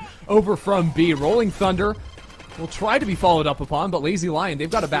own over from B. Rolling Thunder will try to be followed up upon, but Lazy Lion, they've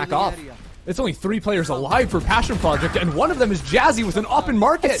got to back off. It's only 3 players alive for Passion Project, and one of them is Jazzy with an op in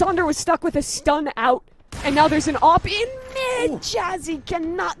market. Sander was stuck with a stun out, and now there's an op in mid. Jazzy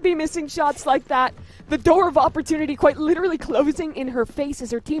cannot be missing shots like that. The door of opportunity quite literally closing in her face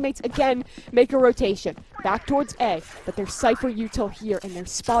as her teammates again make a rotation. Back towards A, but there's Cypher util here, and they're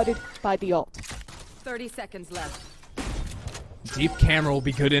spotted by the ult. 30 seconds left. Deep camera will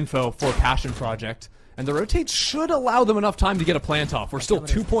be good info for Passion Project. And the rotates should allow them enough time to get a plant off. We're still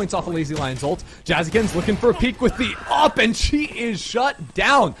 2 points off of Lazy Lion's ult. Jazzigan's looking for a peek with the up, and she is shut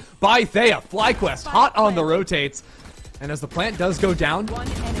down by Thea. FlyQuest hot on the rotates. And as the plant does go down,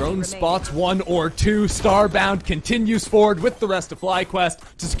 drone spots 1 or 2. Starbound continues forward with the rest of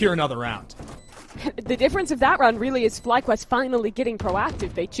FlyQuest to secure another round. The difference of that round really is FlyQuest finally getting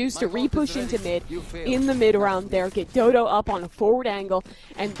proactive. They choose to re-push into mid in the mid round there, get Dodo up on a forward angle,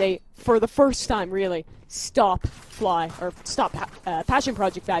 and they, for the first time really, stop Passion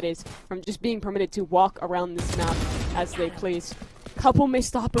Project, that is, from just being permitted to walk around this map as they please. Couple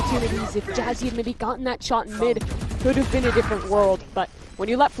missed opportunities. If Jazzy had maybe gotten that shot in mid, could have been a different world, but when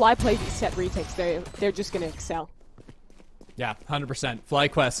you let Fly play these set retakes, they're just going to excel. Yeah, 100%.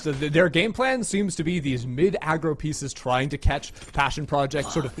 FlyQuest, their game plan seems to be these mid-aggro pieces trying to catch Passion Project,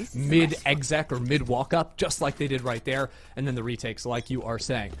 sort of mid-exec or mid-walk-up, just like they did right there, and then the retakes, like you are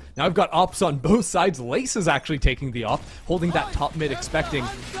saying. Now I've got ops on both sides. Lace is actually taking the op, holding that top mid, expecting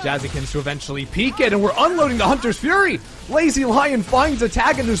Jazzykins to eventually peek it, and we're unloading the Hunter's Fury! Lazy Lion finds a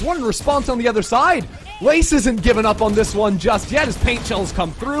tag, and there's one in response on the other side! Lace isn't giving up on this one just yet as paint shells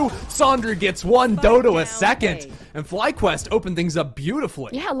come through. Sandra gets 1, Dodo a second. And FlyQuest opened things up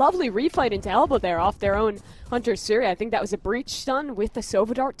beautifully. Yeah, lovely refight into elbow there off their own Hunter Suri. I think that was a breach stun with the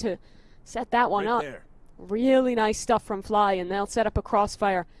Sova Dart to set that one up. Really nice stuff from Fly, and they'll set up a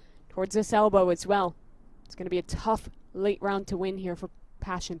crossfire towards this elbow as well. It's going to be a tough late round to win here for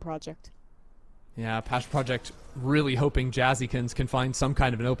Passion Project. Yeah, Passion Project really hoping Jazzykins can find some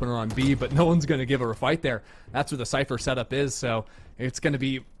kind of an opener on B, but no one's going to give her a fight there. That's where the Cypher setup is, so it's going to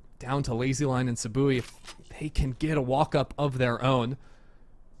be down to Lazy Line and Sabui if they can get a walk-up of their own.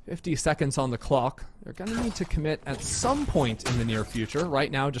 50 seconds on the clock. They're going to need to commit at some point in the near future.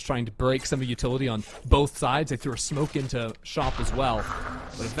 Right now, just trying to break some of the utility on both sides. They threw a smoke into Shop as well.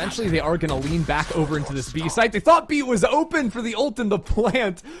 But eventually, they are going to lean back over into this B site. They thought B was open for the ult in the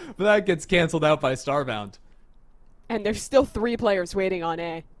plant, but that gets canceled out by Starbound. And there's still 3 players waiting on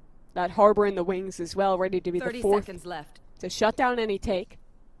A. That Harbor in the wings as well, ready to be the 30 4th seconds left. to shut down any take.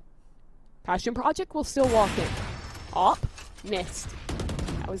 Passion Project will still walk in. Op, missed.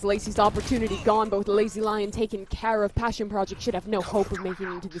 That was Lacey's opportunity gone, but with Lazy Lion taking care of, Passion Project should have no hope of making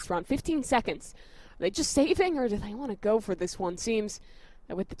it into this round. 15 seconds. Are they just saving, or do they want to go for this one? Seems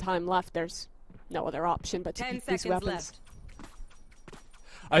that with the time left, there's no other option but to 10 keep these seconds weapons. left.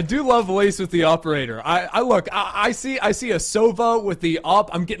 I do love Lace with the operator. I see a Sova with the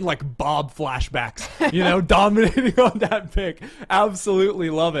op. I'm getting like Bob flashbacks, you know, dominating on that pick. Absolutely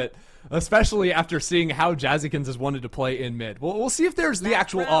love it. Especially after seeing how Jazzykins has wanted to play in mid. We'll see if there's the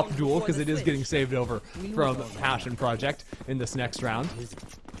actual op duel, because it is getting saved over from Passion Project in this next round.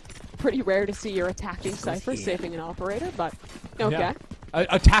 Pretty rare to see your attacking Cypher saving an operator, but okay. Yeah.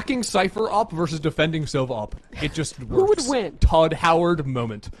 Attacking Cypher op versus defending Sova op. It just works. Who would win? Todd Howard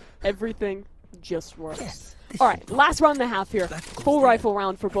moment. Everything just works. Alright, last round and a half here. Full rifle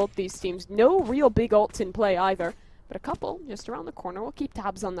round for both these teams. No real big ults in play either, but a couple just around the corner. We'll keep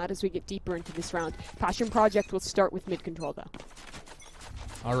tabs on that as we get deeper into this round. Passion Project will start with mid control though.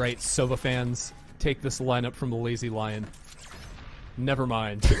 Alright, Sova fans, take this lineup from the Lazy Lion. Never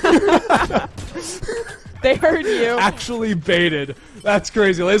mind. They heard you. Actually baited. That's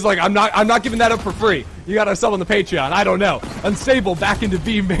crazy. Lazy's like, I'm not giving that up for free. You gotta sub on the Patreon. I don't know. Unstable back into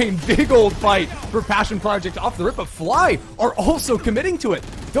B main. Big old fight for Passion Project off the rip, but Fly are also committing to it.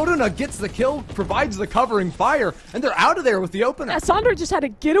 Dodona gets the kill, provides the covering fire, and they're out of there with the opener. Yeah, Sandra just had a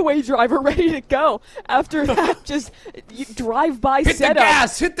getaway driver ready to go after that just drive-by Hit setup. the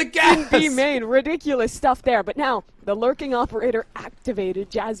gas! Hit the gas! In B main, ridiculous stuff there. But now, the lurking operator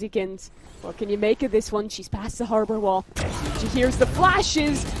activated. Jazzykins, what can you make of this one? She's past the harbor wall. She hears the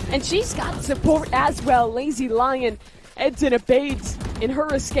flashes, and she's got support as well. Lazy Lion heads and evades in her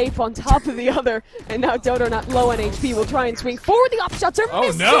escape on top of the other. And now Dodo, not low on HP, will try and swing forward. The op shots are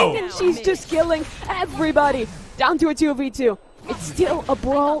missing, and she's just killing everybody. Down to a 2v2. It's still a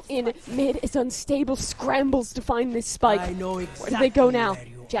brawl in mid. It's Unstable scrambles to find this spike. Where do they go now?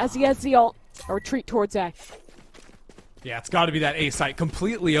 Jazzy has the ult. A retreat towards A. Yeah, it's got to be that A site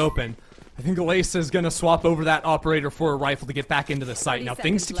completely open. I think Lace is going to swap over that operator for a rifle to get back into the site. Now,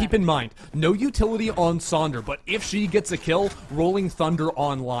 things to keep in mind. No utility on Sonder, but if she gets a kill, Rolling Thunder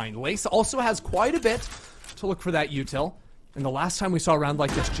online. Lace also has quite a bit to look for that util. And the last time we saw a round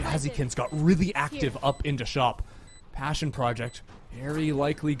like this, Jazzykins got really active up into shop. Passion Project, very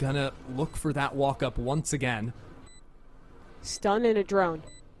likely going to look for that walk-up once again. Stun and a drone.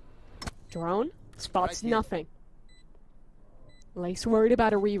 Drone spots nothing. Lace worried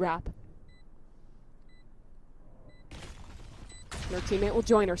about a rewrap. Her teammate will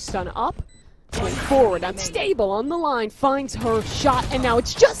join her. Stun up. Going forward. Unstable on the line. Finds her shot. And now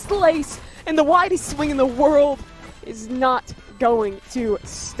it's just Lace. And the widest swing in the world is not going to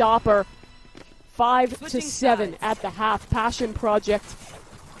stop her. 5-7 at the half. Passion Project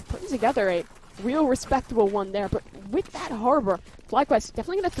putting together a real respectable one there. But with that harbor, FlyQuest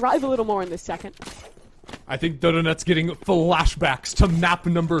definitely going to thrive a little more in this second. I think Dodonet's getting flashbacks to map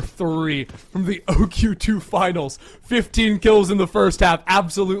number 3 from the OQ2 finals. 15 kills in the first half,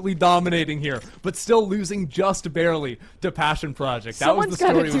 absolutely dominating here, but still losing just barely to Passion Project. That was the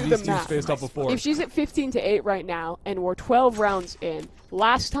story when these teams faced up before. If she's at 15-8 right now, and we're 12 rounds in,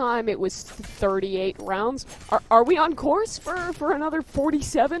 last time it was 38 rounds, are we on course for another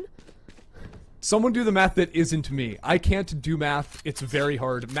 47? Someone do the math that isn't me. I can't do math. It's very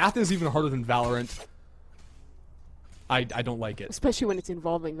hard. Math is even harder than Valorant. I don't like it. Especially when it's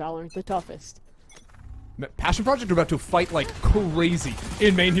involving Valorant, the toughest. Passion Project are about to fight like crazy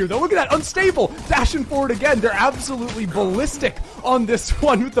in main here, though. Look at that, Unstable dashing forward again. They're absolutely ballistic on this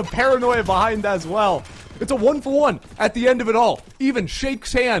one with the paranoia behind as well. It's a 1-for-1 at the end of it all. Even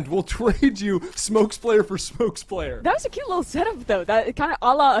Shake's hand will trade you Smokes player for Smokes player. That was a cute little setup, though. That kind of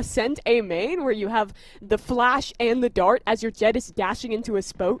a la Ascent A main, where you have the flash and the dart as your jet is dashing into a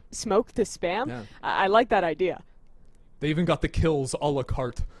smoke to spam. Yeah. I like that idea. They even got the kills a la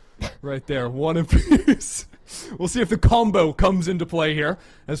carte right there. One apiece. We'll see if the combo comes into play here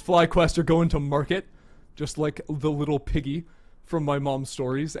as FlyQuest are going to market, just like the little piggy from my mom's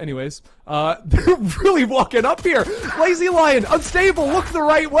stories. Anyways, they're really walking up here. Lazy Lion, Unstable, look the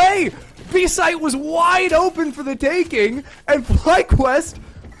right way. B-site was wide open for the taking, and FlyQuest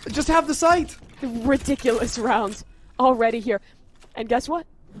just have the site. Ridiculous rounds already here. And guess what?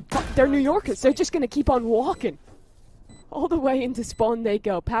 They're New Yorkers. They're just going to keep on walking. All the way into spawn they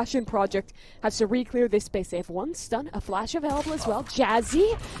go. Passion Project has to re-clear this space. They have one stun, a flash available as well.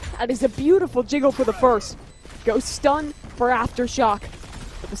 Jazzy, that is a beautiful jiggle for the first. Goes stun for Aftershock.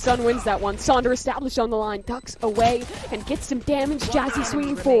 But the Sun wins that one. Sonder established on the line, ducks away and gets some damage. Jazzy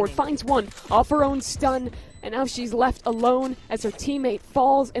swinging forward, finds one off her own stun. and now she's left alone as her teammate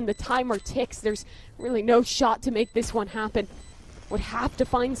falls and the timer ticks. There's really no shot to make this one happen. Would have to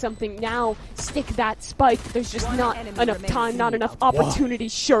find something now, stick that spike. There's just not enough time, not enough opportunity,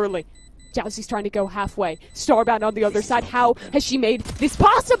 surely. Jazzy's trying to go halfway. Starbound on the other side. How has she made this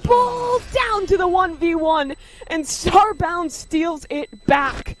possible? Down to the 1v1, and Starbound steals it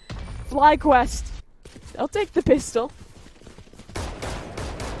back. FlyQuest, they'll take the pistol.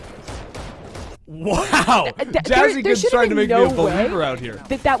 Wow! Jazzy Good's trying to make me a believer out here.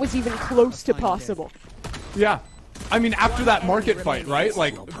 That was even close to possible. Yeah. I mean, after that market fight, right?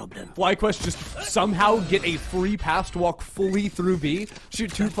 Like, FlyQuest just somehow get a free pass to walk fully through B,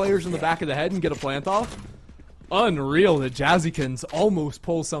 shoot 2 players in the back of the head and get a plant off. Unreal that Jazzykins almost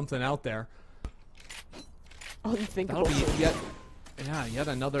pull something out there. Unthinkable. That'll be yet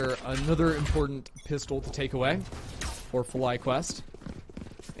another important pistol to take away for FlyQuest.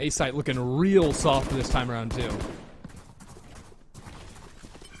 A-Site looking real soft this time around, too.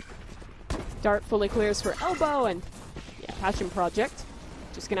 Dart fully clears for elbow, and yeah, Passion Project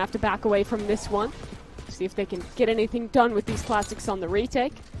just gonna have to back away from this one. See if they can get anything done with these classics on the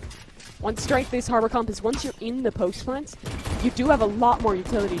retake. One strength this Harbor Comp is once you're in the post plants, you do have a lot more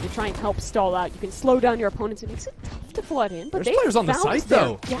utility to try and help stall out. You can slow down your opponents. It makes it tough to flood in, but there's players on the site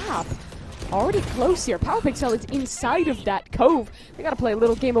though. Gap. Already close here. PowerPixel is inside of that cove. They gotta play a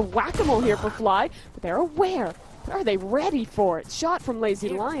little game of whack-a-mole here for Fly, but they're aware. But are they ready for it? Shot from Lazy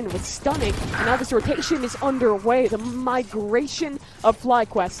Lion was stunning, and now this rotation is underway. The migration of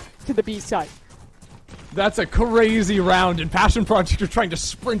FlyQuest to the B side. That's a crazy round, and Passion Project are trying to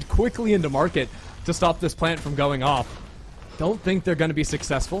sprint quickly into market to stop this plant from going off. Don't think they're going to be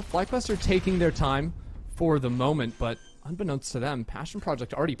successful. FlyQuest are taking their time for the moment, but unbeknownst to them, Passion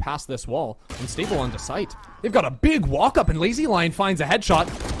Project already passed this wall. Unstable onto site. They've got a big walk up, and Lazy Lion finds a headshot.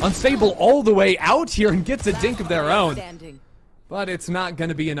 Unstable all the way out here and gets a dink of their own. But it's not going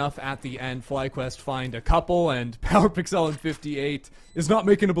to be enough at the end. FlyQuest find a couple, and PowerPixel in 58 is not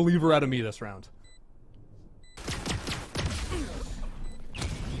making a believer out of me this round.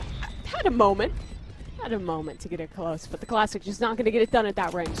 Had a moment to get it close, but the Classic just not going to get it done at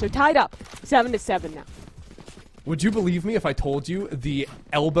that range. So tied up, 7-7 now. Would you believe me if I told you the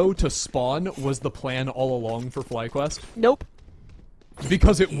elbow to spawn was the plan all along for FlyQuest? Nope.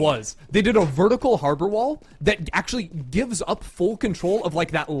 Because it was. They did a vertical harbor wall that actually gives up full control of,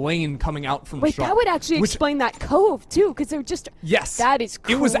 like, that lane coming out from Wait, shop. that would actually explain that cove, too, because they're just... Yes. That is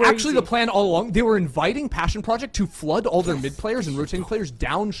crazy. It was actually the plan all along. They were inviting Passion Project to flood all their mid players and rotating players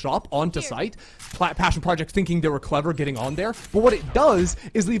down shop onto site. Passion Project thinking they were clever getting on there. But what it does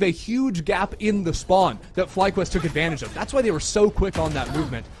is leave a huge gap in the spawn that FlyQuest took advantage of. That's why they were so quick on that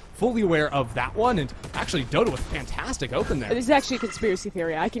movement. Fully aware of that one, and actually Dota with fantastic open there. It is actually a conspiracy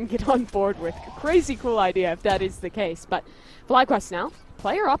theory I can get on board with. Crazy cool idea if that is the case. But FlyQuest now,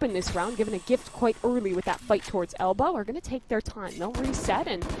 player up in this round, given a gift quite early with that fight towards elbow, are going to take their time. They'll reset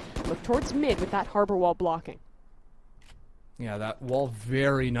and look towards mid with that harbor wall blocking. Yeah, that wall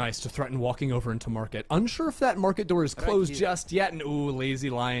very nice to threaten walking over into market. Unsure if that market door is closed just yet, and ooh, Lazy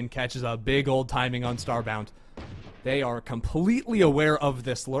Lion catches a big old timing on Starbound. They are completely aware of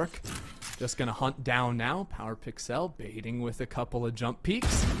this lurk. Just gonna hunt down now. PowerPixel baiting with a couple of jump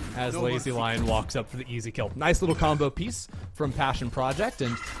peeks as Lazy Lion walks up for the easy kill. Nice little combo piece from Passion Project,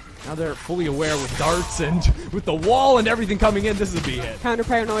 and now they're fully aware with darts and with the wall and everything coming in. This is a B hit. Counter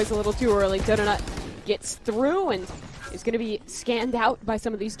paranoia is a little too early. Donut gets through and is gonna be scanned out by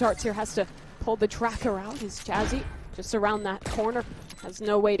some of these darts here. Has to pull the tracker out. Is Jazzy just around that corner? Has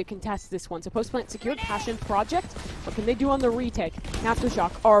no way to contest this one. So post plant secured. Passion Project. What can they do on the retake?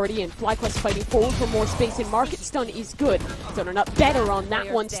 Aftershock already in. FlyQuest fighting forward for more space in market. Stun is good. Done up better on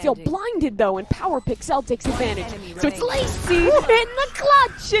that one. Still blinded though, and PowerPixel takes advantage. So it's Lacey in the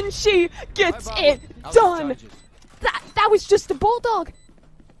clutch, and she gets it done. That was just a bulldog.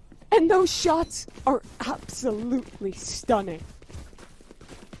 And those shots are absolutely stunning.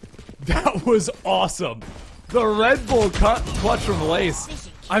 That was awesome. The Red Bull clutch from Lace.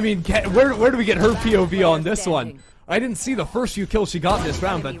 I mean, where do we get her POV on this one? I didn't see the first few kills she got in this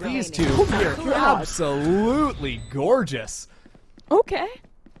round, but these two here, absolutely gorgeous. Okay.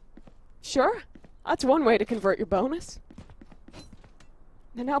 Sure. That's one way to convert your bonus.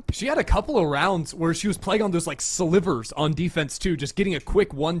 And now she had a couple of rounds where she was playing on those like slivers on defense too, just getting a quick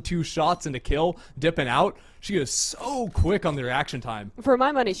 1-2 shots and a kill, dipping out. She is so quick on the reaction time. For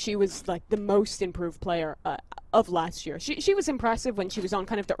my money, she was like the most improved player of last year. She was impressive when she was on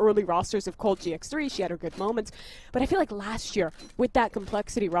kind of the early rosters of Cold GX3. She had her good moments. But I feel like last year, with that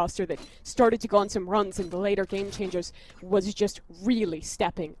complexity roster that started to go on some runs in the later Game Changers, was just really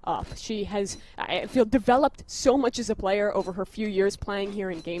stepping up. She has, I feel, developed so much as a player over her few years playing here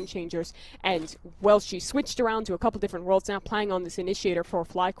in Game Changers. And, well, she switched around to a couple different roles now, playing on this initiator for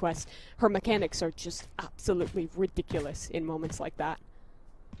FlyQuest. Her mechanics are just absolutely ridiculous in moments like that.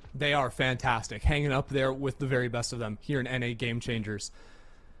 They are fantastic, hanging up there with the very best of them here in NA Game Changers.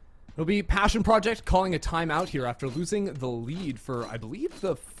 It'll be Passion Project calling a timeout here after losing the lead for, I believe,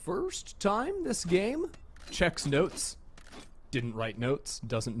 the first time this game. Checks notes. Didn't write notes.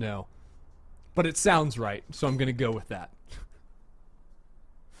 Doesn't know. But it sounds right, so I'm going to go with that.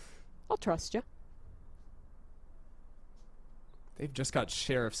 I'll trust you. They've just got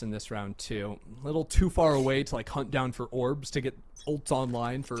sheriffs in this round too. A little too far away to like hunt down for orbs to get ults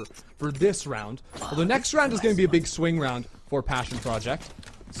online for this round. Although next round is going to be a big swing round for Passion Project.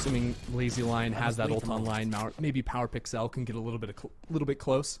 Assuming Lazy Lion has that ult online, maybe Power Pixel can get a little bit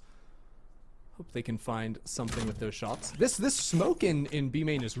close. Hope they can find something with those shots. This smoke in B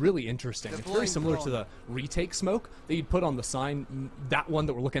main is really interesting. It's very similar to the retake smoke that you'd put on the sign. That one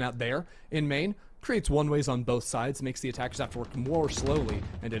that we're looking at there in main. Creates one-ways on both sides, makes the attackers have to work more slowly,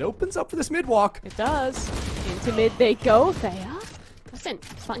 and it opens up for this mid-walk. It does. Into mid they go. Thea doesn't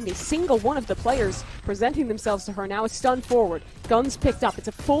find a single one of the players presenting themselves to her. Now is stunned forward. Guns picked up. It's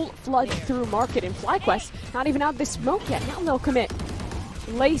a full flood through market in FlyQuest. Not even out of this smoke yet. Now they'll commit.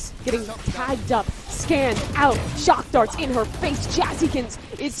 Lace getting tagged up, scanned out, shock darts in her face. Jazzykins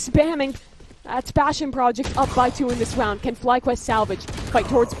is spamming. That's Passion Project up by 2 in this round. Can FlyQuest salvage? Fight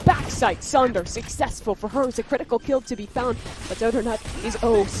towards backside. Sunder successful for her. It's a critical kill to be found, but Dodonut is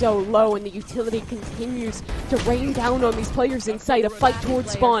oh so low, and the utility continues to rain down on these players in sight. A fight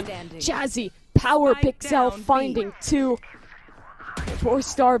towards spawn. Jazzy, Power Pixel finding 2. Poor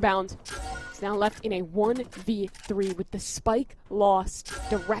Starbound is now left in a 1v3 with the spike lost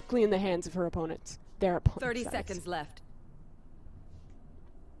directly in the hands of her opponents. Their opponents. 30 seconds left.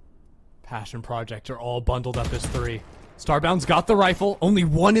 Passion Project are all bundled up as 3. Starbound's got the rifle, only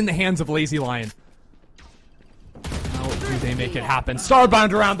 1 in the hands of Lazy Lion. How do they make it happen?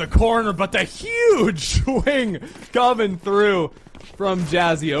 Starbound around the corner, but the huge swing coming through from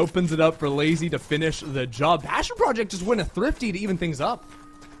Jazzy opens it up for Lazy to finish the job. Passion Project just win a thrifty to even things up.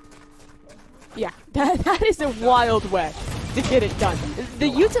 Yeah, that is a wild way to get it done.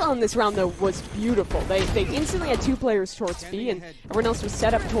 The util on this round, though, was beautiful. They instantly had 2 players towards B, and everyone else was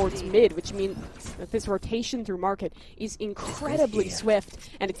set up towards mid, which means that this rotation through market is incredibly swift,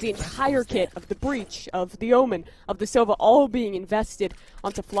 and it's the entire kit of the Breach, of the Omen, of the Sova, all being invested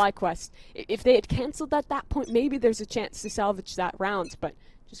onto FlyQuest. If they had cancelled at that point, maybe there's a chance to salvage that round, but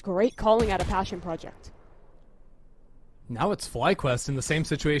just great calling out a Passion Project. Now it's FlyQuest in the same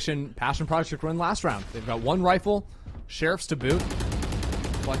situation Passion Project were in last round. They've got 1 rifle, sheriffs to boot.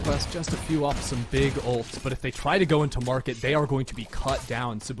 FlyQuest just a few off some big ults, but if they try to go into market, they are going to be cut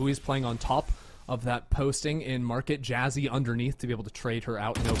down. Sabui's playing on top of that posting in market. Jazzy underneath to be able to trade her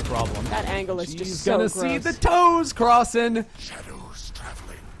out, no problem. That angle is just She's so gonna gross. see the toes crossing. Shadows traveling.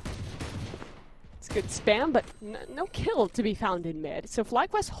 It's good spam, but no kill to be found in mid. So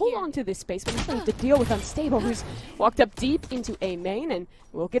FlyQuest hold on to this space, but they have to deal with Unstable, who's walked up deep into A main, and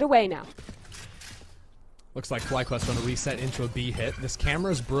will get away now. Looks like FlyQuest on a reset into a B hit. This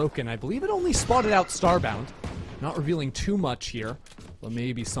camera's broken. I believe it only spotted out Starbound. Not revealing too much here, but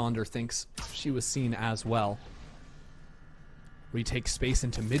maybe Sonder thinks she was seen as well. Retake space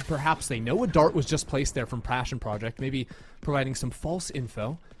into mid, perhaps. They know a dart was just placed there from Passion Project, maybe providing some false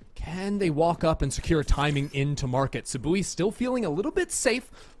info. Can they walk up and secure timing into market? Sabui still feeling a little bit safe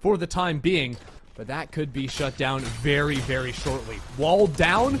for the time being, but that could be shut down very, very shortly. Wall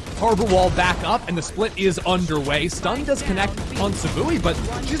down, Harbor Wall back up, and the split is underway. Stun does connect on Sabui, but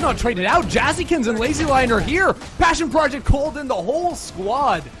she's not traded out. Jazzykins and Lazy Lion are here. Passion Project called in the whole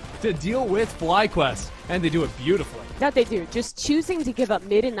squad to deal with FlyQuest, and they do it beautifully. That they do. Just choosing to give up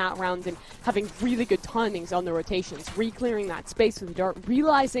mid in that round and having really good timings on the rotations, re-clearing that space with the dart,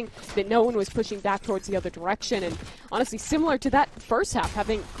 realizing that no one was pushing back towards the other direction, and honestly, similar to that first half,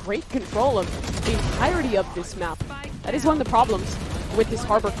 having great control of the entirety of this map. That is one of the problems with this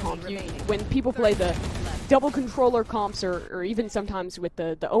Harbor comp. When people play the double controller comps, or even sometimes with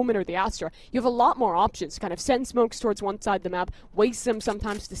the Omen or the Astra, you have a lot more options to kind of send smokes towards one side of the map, waste them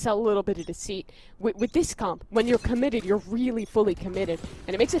sometimes to sell a little bit of deceit. With this comp, when you're committed, you're really fully committed,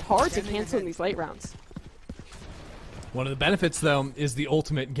 and it makes it hard to cancel in these late rounds. One of the benefits, though, is the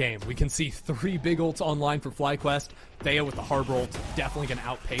ultimate game. We can see 3 big ults online for FlyQuest. Thea with the Harbor ult, definitely going to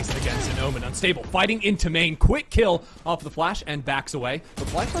outpace against an Omen. Unstable, fighting into main. Quick kill off the flash and backs away. But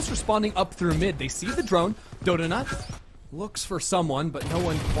FlyQuest responding up through mid. They see the drone. Donut looks for someone, but no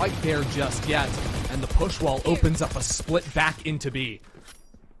one quite there just yet. And the push wall opens up a split back into B.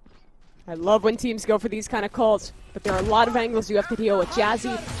 I love when teams go for these kind of calls, but there are a lot of angles you have to deal with.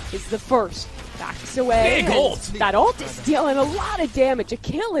 Jazzy is the first. Backs away. Big ult! That ult is dealing a lot of damage. A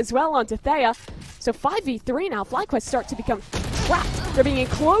kill as well onto Thea. So 5v3 now. FlyQuest start to become trapped. They're being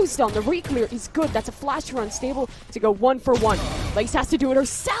enclosed on. The reclear is good. That's a flash for Unstable to go 1-for-1. Lace has to do it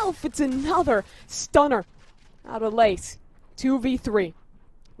herself. It's another stunner out of Lace. 2v3.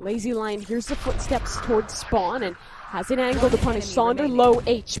 Lazy Lion hears the footsteps towards spawn and has an angle to punish Sonder. Low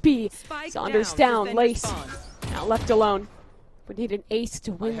HP. Sonder's down. Lace now left alone. We need an ace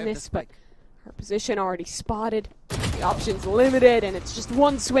to win this, but her position already spotted. The options limited, and it's just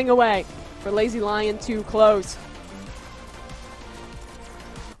one swing away for Lazy Lion to close.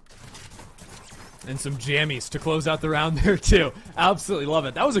 And some jammies to close out the round there, too. Absolutely love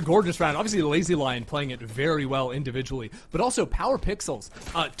it. That was a gorgeous round. Obviously, Lazy Lion playing it very well individually, but also Power Pixels.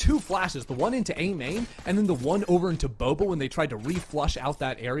 2 flashes, the one into A main, and then the one over into Boba when they tried to reflush out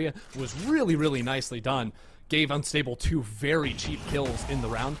that area was really, really nicely done. Gave Unstable 2 very cheap kills in the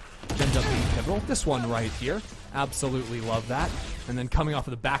round. Ends up being pivotal. This one right here. Absolutely love that. And then coming off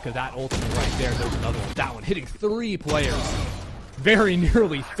of the back of that ultimate right there, there's another one. That one hitting 3 players. Very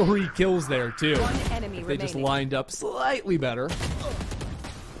nearly 3 kills there, too. They just lined up slightly better.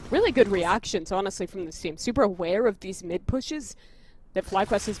 Really good reactions, honestly, from this team. Super aware of these mid pushes that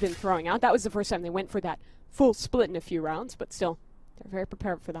FlyQuest has been throwing out. That was the first time they went for that full split in a few rounds, but still, they're very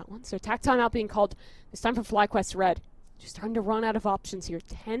prepared for that one. So attack timeout being called. This time for FlyQuest Red. Just starting to run out of options here.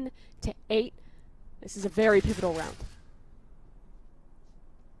 10-8. This is a very pivotal round.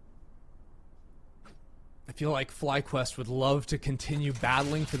 I feel like FlyQuest would love to continue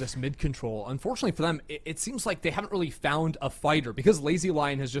battling for this mid control. Unfortunately for them, it seems like they haven't really found a fighter because Lazy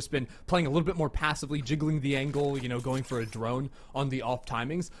Lion has just been playing a little bit more passively, jiggling the angle, you know, going for a drone on the off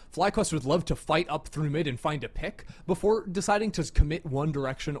timings. FlyQuest would love to fight up through mid and find a pick before deciding to commit one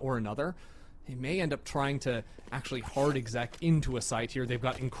direction or another. They may end up trying to actually hard exec into a site here. They've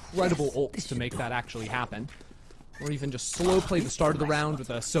got incredible ults to make that actually happen. Or even just slow play the start of the round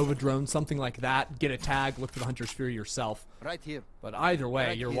with a Sova drone, something like that. Get a tag, look for the Hunter's Fury yourself. Right here. But either way,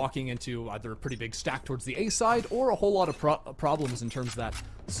 Right you're here. walking into either a pretty big stack towards the A side or a whole lot of problems in terms of that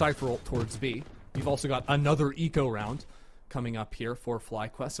Cypher ult towards B. You've also got another eco round coming up here for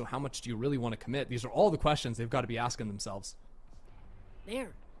FlyQuest, so how much do you really want to commit? These are all the questions they've got to be asking themselves.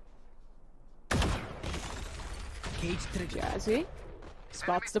 There. Cage trigger. Jazzy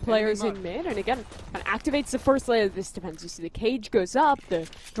spots the players in mid, and again, kind of activates the first layer of this defense. You see the cage goes up, the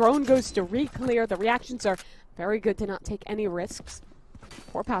drone goes to re-clear. The reactions are very good to not take any risks.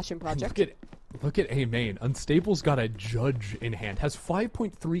 Poor Passion Project. Look at A main. Unstable's got a judge in hand. Has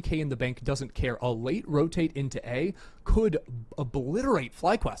 5.3k in the bank, doesn't care. A late rotate into A could obliterate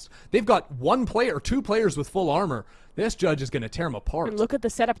FlyQuest. They've got 1 player, 2 players with full armor. This judge is going to tear them apart. And look at the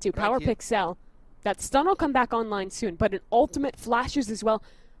setup too. Power here. Pixel. That stun will come back online soon, but an ultimate flashes as well.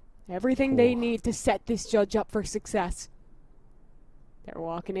 Everything they need to set this judge up for success. They're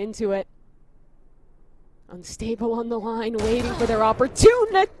walking into it. Unstable on the line, waiting for their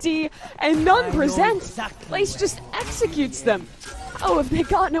opportunity, and none present. Lace just executes them. Oh, have they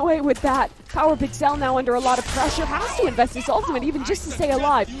gotten away with that? Power Pixel now under a lot of pressure. Has to invest his ultimate even just to stay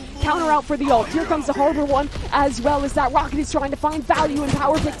alive. Counter out for the ult. Here comes the Harbor one, as well as that rocket is trying to find value, and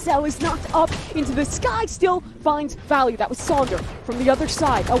Power Pixel is knocked up into the sky. Still finds value. That was Sonder from the other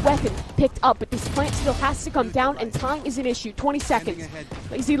side. A weapon picked up, but this plant still has to come down, and time is an issue. 20 seconds.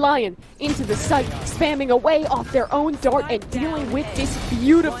 Lazy Lion into the site, spamming away off their own dart and dealing with this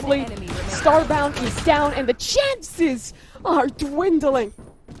beautifully. Starbound is down, and the chances are dwindling.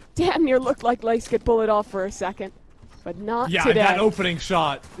 Damn near looked like Lace could pull it off for a second, but not today. That opening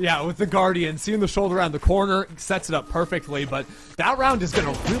shot, with the Guardian, seeing the shoulder around the corner, sets it up perfectly, but that round is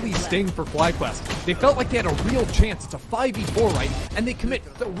going to really sting for FlyQuest. They felt like they had a real chance. It's a 5v4, right? And they commit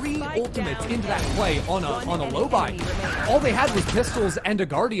 3 ultimates into that play on a low buy. All they had was pistols and a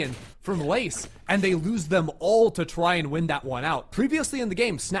Guardian from Lace, and they lose them all to try and win that one out. Previously in the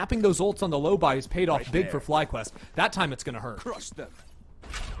game, snapping those ults on the low buys paid off big for FlyQuest. That time it's going to hurt. Crush them.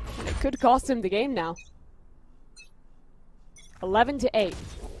 And it could cost him the game now. 11-8.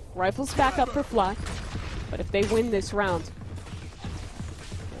 Rifles back up for Fly, but if they win this round,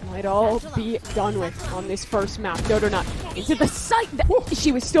 it might all be done with on this first map. Donut into the site.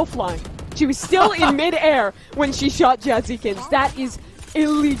 She was still flying. She was still in midair when she shot Jazzykins. That is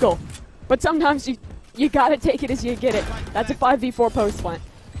illegal. But sometimes you gotta take it as you get it. That's a 5v4 post plant.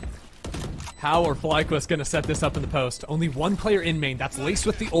 How are FlyQuest going to set this up in the post? Only one player in main. That's laced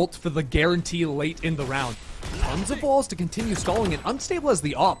with the ult for the guarantee late in the round. Tons of walls to continue stalling, and unstable as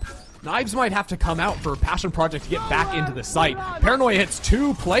the op. Knives might have to come out for Passion Project to get back into the site. Paranoia hits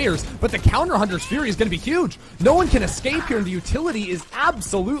 2 players, but the counter Hunter's Fury is going to be huge. No one can escape here, and the utility is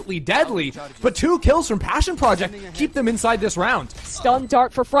absolutely deadly. But 2 kills from Passion Project keep them inside this round. Stun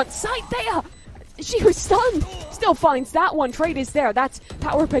dart for front sight there. She was stunned. Still finds that one. Trade is there. That's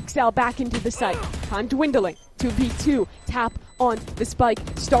Power Pixel back into the site. Time dwindling. 2v2. Tap on the spike.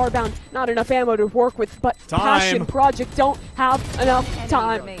 Starbound. Not enough ammo to work with, but Passion Project don't have enough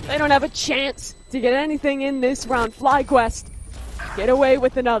time. They don't have a chance to get anything in this round. FlyQuest get away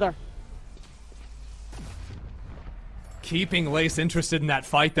with another. Keeping Lace interested in that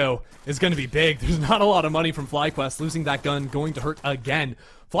fight, though, is going to be big. There's not a lot of money from FlyQuest. Losing that gun going to hurt again.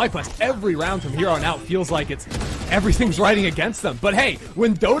 FlyQuest, every round from here on out feels like everything's riding against them. But hey,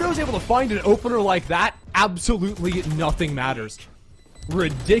 when Dodo's able to find an opener like that, absolutely nothing matters.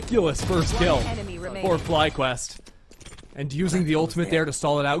 Ridiculous first kill for FlyQuest. And using the ultimate there to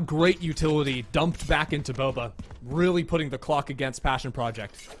stall it out, great utility dumped back into Boba. Really putting the clock against Passion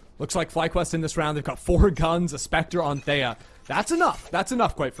Project. Looks like FlyQuest in this round, they've got 4 guns, a Spectre on Thea. That's enough. That's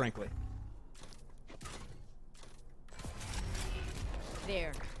enough, quite frankly.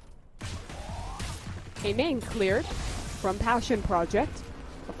 There. A main cleared from Passion Project.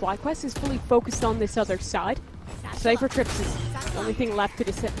 The FlyQuest is fully focused on this other side. Cypher Trips is the only thing left to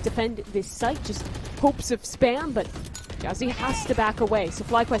defend this site. Just hopes of spam, but Jazzy has to back away. So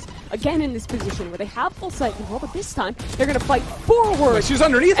FlyQuest again in this position where they have full sight control, but this time they're going to fight forward. Wait, she's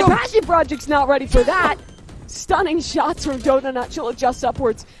underneath and him. Passion Project's not ready for that. Stunning shots from Donut. She'll adjust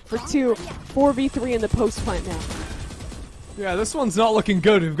upwards for 2. 4v3 in the post plant now. Yeah, this one's not looking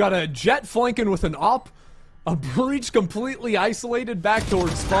good. We've got a Jet flanking with an op. A Breach completely isolated back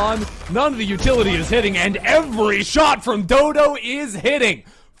towards spawn. None of the utility is hitting, and every shot from Dodo is hitting.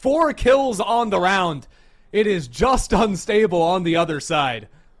 4 kills on the round. It is just unstable on the other side.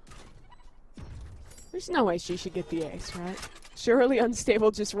 There's no way she should get the ace, right? Surely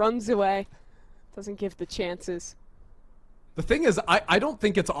Unstable just runs away. Doesn't give the chances. The thing is, I don't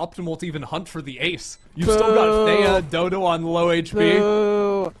think it's optimal to even hunt for the ace. You've still got Thea, Dodo on low HP.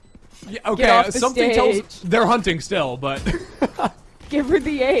 Boo. Yeah, Get okay, off the something stage. tells they're hunting still, but Give her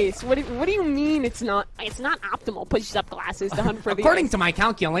the ace. What do you mean it's not optimal? Pushes up glasses to hunt for the According ace. to my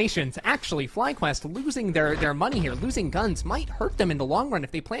calculations, actually, FlyQuest losing their money here, losing guns, might hurt them in the long run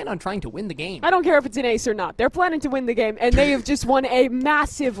if they plan on trying to win the game. I don't care if it's an ace or not. They're planning to win the game, and they have just won a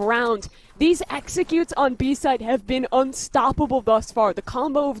massive round. These executes on B side have been unstoppable thus far. The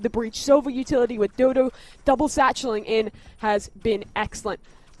combo of the Breach Sova utility with Dodo double satcheling in has been excellent.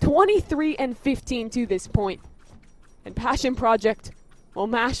 23 and 15 to this point. And Passion Project will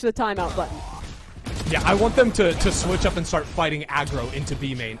mash the timeout button. yeah, I want them to switch up and start fighting aggro into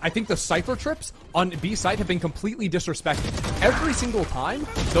B main. I think the Cypher trips on B side have been completely disrespected. Every single time,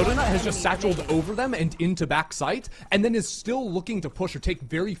 Dodonut has just satcheled over them and into back site, and then is still looking to push or take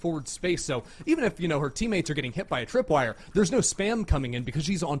very forward space. So even if, her teammates are getting hit by a tripwire, there's no spam coming in because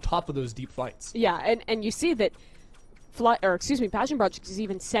she's on top of those deep fights. Yeah, and you see that Passion Project is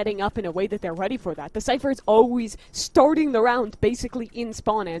even setting up in a way that they're ready for that. The Cypher is always starting the round basically in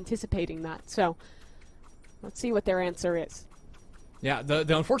spawn, anticipating that. So, let's see what their answer is. Yeah,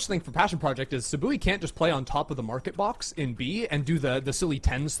 the unfortunate thing for Passion Project is Sabui can't just play on top of the market box in B and do the silly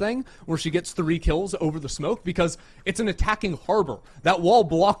tens thing where she gets 3 kills over the smoke because it's an attacking harbor. That wall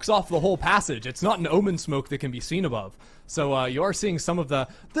blocks off the whole passage. It's not an omen smoke that can be seen above. So you are seeing some of the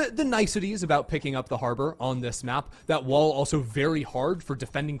niceties about picking up the harbor on this map. That wall also very hard for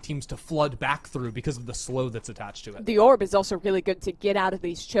defending teams to flood back through because of the slow that's attached to it. The orb is also really good to get out of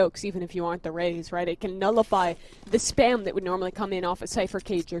these chokes, even if you aren't the Rays, right? It can nullify the spam that would normally come in off a Cypher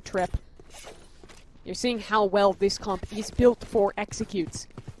Cage or Trip. You're seeing how well this comp is built for executes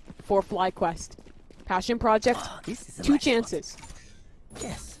for FlyQuest. Passion Project, This is a 2 nice chances.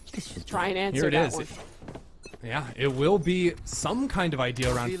 Yes, this should Try and answer Here it that is. one. Yeah, it will be some kind of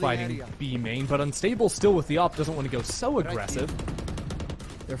idea around fighting B main, but Unstable still with the op doesn't want to go so aggressive.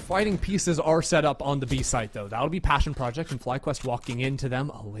 Their fighting pieces are set up on the B site, though. That'll be Passion Project and FlyQuest walking into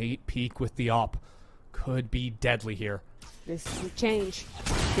them. A late peek with the op. Could be deadly here. This is a change.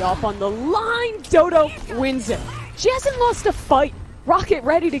 The op on the line. Dodo wins it. She hasn't lost a fight. Rocket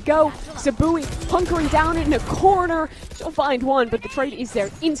ready to go. Sabui hunkering down in a corner. She'll find one, but the trade is there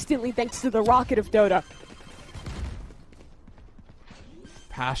instantly thanks to the rocket of Dodo.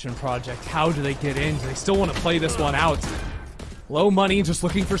 Passion Project, how do they get in? Do they still want to play this one out? Low money, just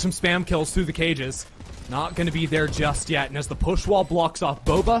looking for some spam kills through the cages. Not going to be there just yet. And as the push wall blocks off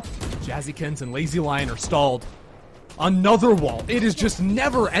Boba, Jazzykins and Lazy Lion are stalled. Another wall. It is just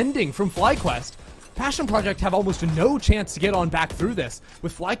never ending from FlyQuest. Passion Project have almost no chance to get on back through this,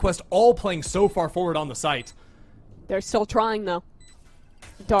 with FlyQuest all playing so far forward on the site. They're still trying, though.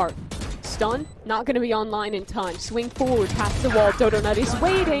 Dart. Stun, not going to be online in time. Swing forward past the wall. Dodonut is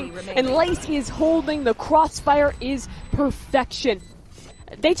waiting, and Lacey is holding. The crossfire is perfection.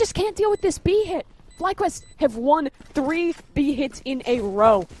 They just can't deal with this B hit. FlyQuest have won 3 B hits in a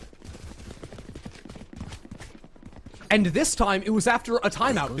row. And this time, it was after a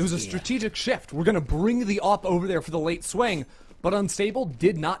timeout. It was a strategic shift. We're going to bring the op over there for the late swing, but Unstable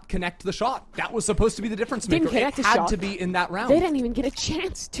did not connect the shot. That was supposed to be the difference maker. Didn't connect it the had shot. to be in that round. They didn't even get a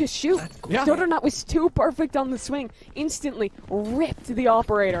chance to shoot. Yeah. Dodonut was too perfect on the swing. Instantly ripped the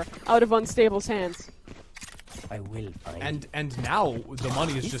operator out of Unstable's hands. I will find. And now the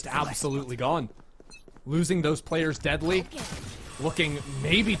money is just absolutely gone. Losing those players deadly. Looking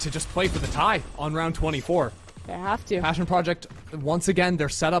maybe to just play for the tie on round 24. They have to. Passion Project, once again, they're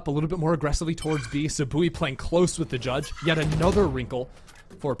set up a little bit more aggressively towards B. Sabui playing close with the judge. Yet another wrinkle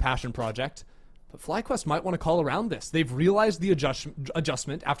for Passion Project. But FlyQuest might want to call around this. They've realized the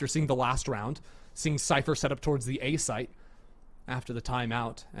adjustment after seeing the last round. Seeing Cypher set up towards the A site after the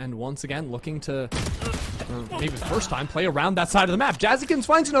timeout. And once again, looking to, maybe the first time, play around that side of the map. Jazzykins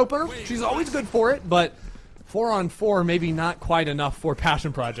finds an opener. She's always good for it, but 4-on-4, maybe not quite enough for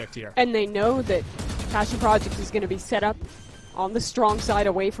Passion Project here. And they know that Passion Project is going to be set up on the strong side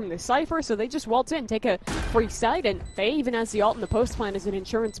away from the Cypher, so they just waltz in, take a free side, and Faye even has the ult in the post plan as an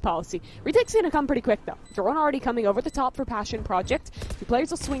insurance policy. Retake's going to come pretty quick, though. Drone already coming over the top for Passion Project. The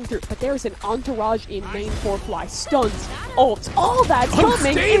players will swing through, but there's an entourage in main for Fly. Stuns, ults, all that's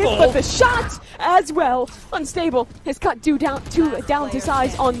coming in, but the shot as well. Unstable has cut two down to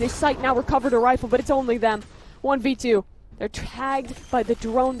size on this site, now recovered a rifle, but it's only them. 1v2. They're tagged by the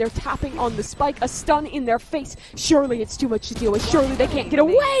drone. They're tapping on the spike. A stun in their face. Surely it's too much to deal with. Surely they can't get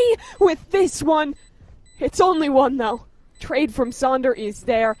away with this one. It's only one, though. Trade from Sonder is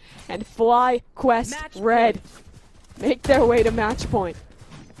there. And FlyQuest Red make their way to match point.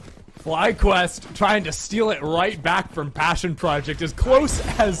 FlyQuest trying to steal it right back from Passion Project. As close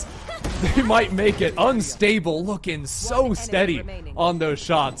as they might make it. Unstable looking so steady on those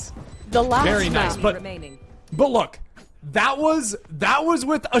shots. The last Very nice. map. But look. That was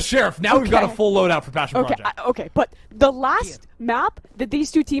with a sheriff. Now we've got a full loadout for Passion Project. Okay, but the last map that these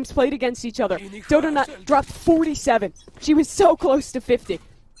two teams played against each other, Dodonut dropped 47. She was so close to 50.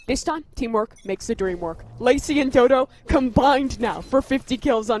 This time, teamwork makes the dream work. Lacey and Dodo combined now for 50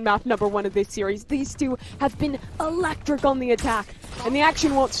 kills on map number 1 of this series. These two have been electric on the attack, and the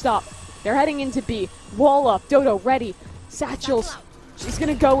action won't stop. They're heading into B. Wall up, Dodo ready. Satchels. She's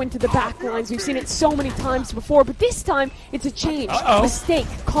going to go into the back lines. We've seen it so many times before, but this time it's a change. Mistake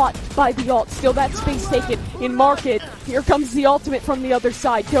caught by the ult. Still that space taken in market. Here comes the ultimate from the other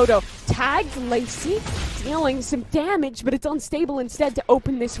side. Dodo tagged Lacey, dealing some damage, but it's Unstable instead to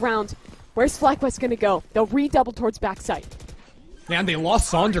open this round. Where's FlyQuest going to go? They'll redouble towards backside. Man, they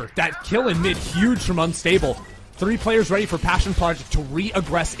lost Sonder. That kill in mid, huge from Unstable. 3 players ready for Passion Project to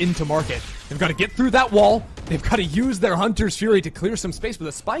re-aggress into market. They've got to get through that wall. They've got to use their Hunter's Fury to clear some space, but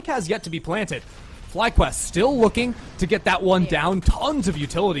the spike has yet to be planted. FlyQuest still looking to get that one down. Tons of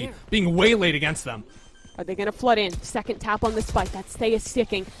utility being waylaid against them. Are they going to flood in? Second tap on the spike. That stay is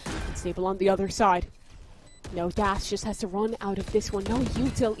sticking. Unstable on the other side. No dash, just has to run out of this one. No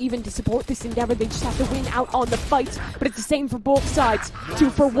util even to support this endeavor. They just have to win out on the fight. But it's the same for both sides. 2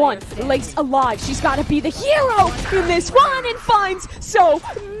 for 1. Lace alive. She's got to be the hero in this one and finds so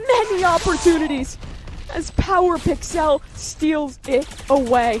many opportunities as Power Pixel steals it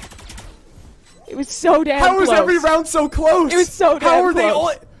away. It was so damn close. How was every round so close? It was so damn close. How are they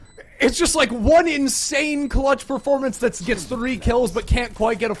all... It's just like one insane clutch performance that gets 3 kills but can't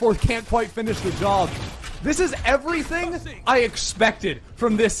quite get a 4th, can't quite finish the job. This is everything I expected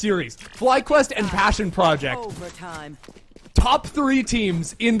from this series. FlyQuest and Passion Project. Overtime. Top 3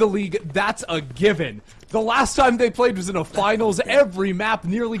 teams in the league, that's a given. The last time they played was in a finals, every map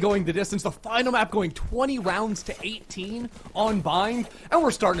nearly going the distance. The final map going 20 rounds to 18 on bind, and we're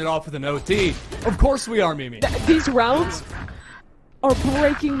starting it off with an OT. Of course we are, Mimi. These rounds are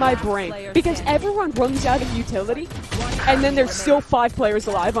breaking my brain because everyone runs out of utility and then there's still 5 players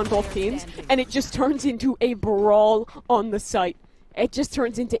alive on both teams and it just turns into a brawl on the site. It just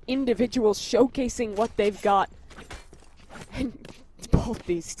turns into individuals showcasing what they've got. And both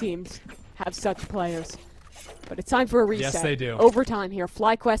these teams have such players. But it's time for a reset. Yes, they do. Overtime here.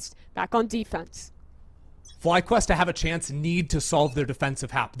 FlyQuest back on defense. FlyQuest, to have a chance, need to solve their defensive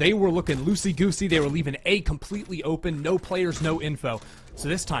hap. They were looking loosey-goosey. They were leaving A completely open. No players, no info. So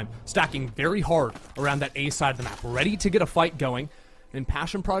this time, stacking very hard around that A side of the map. Ready to get a fight going. And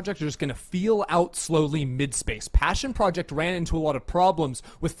Passion Project are just going to feel out slowly mid-space. Passion Project ran into a lot of problems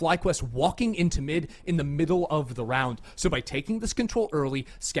with FlyQuest walking into mid in the middle of the round. So by taking this control early,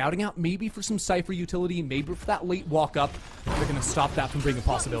 scouting out maybe for some Cypher utility, maybe for that late walk-up, they're going to stop that from being a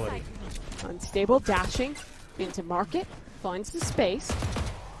possibility. Unstable dashing into market, finds the space,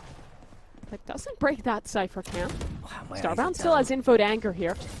 but doesn't break that Cypher camp. Starbound still has info to anchor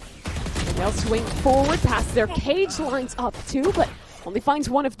here. And they'll swing forward past their cage, lines up too, but only finds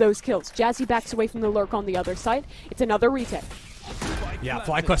one of those kills. Jazzy backs away from the lurk on the other side. It's another retake. Yeah,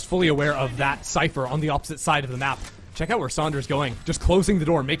 FlyQuest fully aware of that Cypher on the opposite side of the map. Check out where Saunders going. Just closing the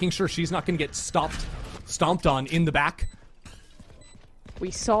door, making sure she's not going to get stomped on in the back.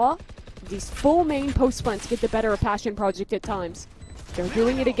 We saw these full main post fronts get the better of Passion Project at times. They're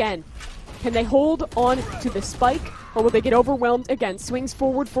doing it again. Can they hold on to the spike, or will they get overwhelmed again? Swings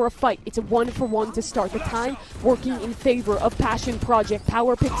forward for a fight. It's a 1-for-1 to start the time, working in favor of Passion Project.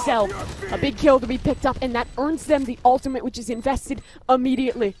 Power Pixel, a big kill to be picked up, and that earns them the ultimate, which is invested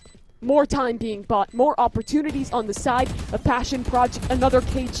immediately. More time being bought, more opportunities on the side of Passion Project. Another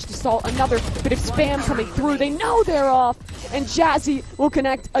cage to stall, another bit of spam coming through. They know they're off, and Jazzy will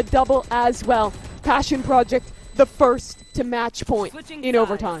connect a double as well. Passion Project, the first to match point in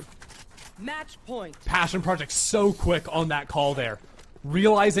overtime. Match point. Passion Project so quick on that call there.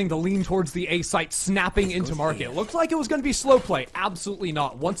 Realizing the lean towards the A site, snapping into market. Looked like it was going to be slow play. Absolutely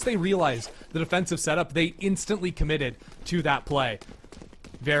not. Once they realized the defensive setup, they instantly committed to that play.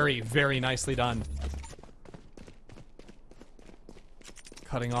 Very, very nicely done.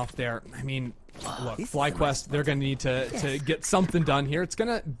 Cutting off there. I mean, look, FlyQuest, they're going to need to get something done here. It's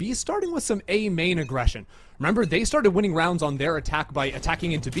going to be starting with some A main aggression. Remember, they started winning rounds on their attack by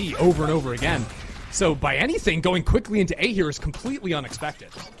attacking into B over and over again. So by anything, going quickly into A here is completely unexpected.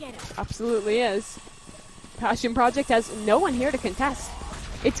 Absolutely is. Passion Project has no one here to contest.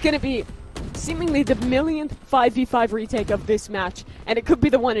 It's going to be seemingly the millionth 5v5 retake of this match, and it could be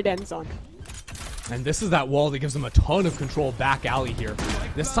the one it ends on. And this is that wall that gives them a ton of control back alley here.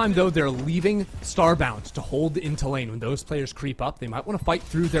 This time, though, they're leaving Starbound to hold into lane. When those players creep up, they might want to fight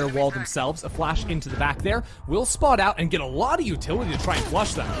through their wall themselves. A flash into the back there will spot out and get a lot of utility to try and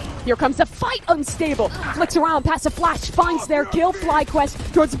flush them. Here comes the fight, Unstable. Flicks around past a flash, finds their kill.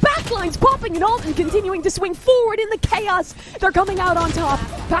 FlyQuest towards backlines, popping it all and continuing to swing forward in the chaos. They're coming out on top.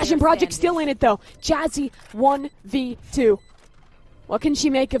 Passion Project still in it, though. Jazzy 1v2. What can she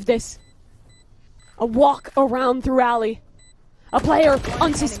make of this? A walk around through alley. A player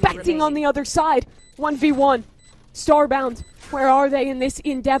unsuspecting on the other side. 1v1. Starbound, where are they in this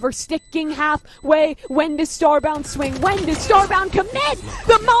endeavor? Sticking halfway. When does Starbound swing? When does Starbound commit?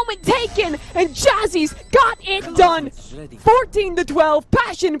 The moment taken, and Jazzy's got it done. 14-12,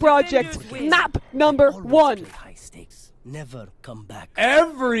 Passion Project, map number 1. Never come back.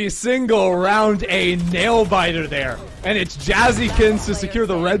 Every single round a nail biter there. And it's Jazzykins to secure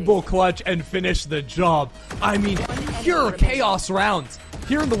the Red Bull clutch and finish the job. I mean, pure chaos rounds.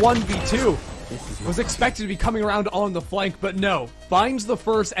 Here in the 1v2. Was expected to be coming around on the flank, but no. Finds the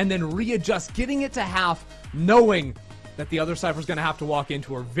first and then readjusts, getting it to half, knowing that the other Cypher's going to have to walk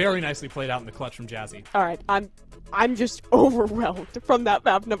into her. Very nicely played out in the clutch from Jazzy. All right, I'm just overwhelmed from that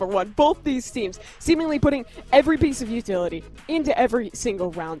map number 1. Both these teams seemingly putting every piece of utility into every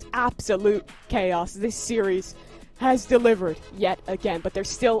single round. Absolute chaos. This series has delivered yet again, but there's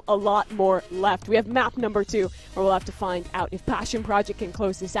still a lot more left. We have map number 2, where we'll have to find out if Passion Project can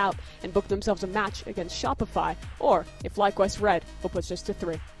close this out and book themselves a match against Shopify, or if FlyQuest Red will push us to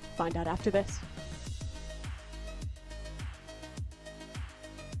 3. Find out after this.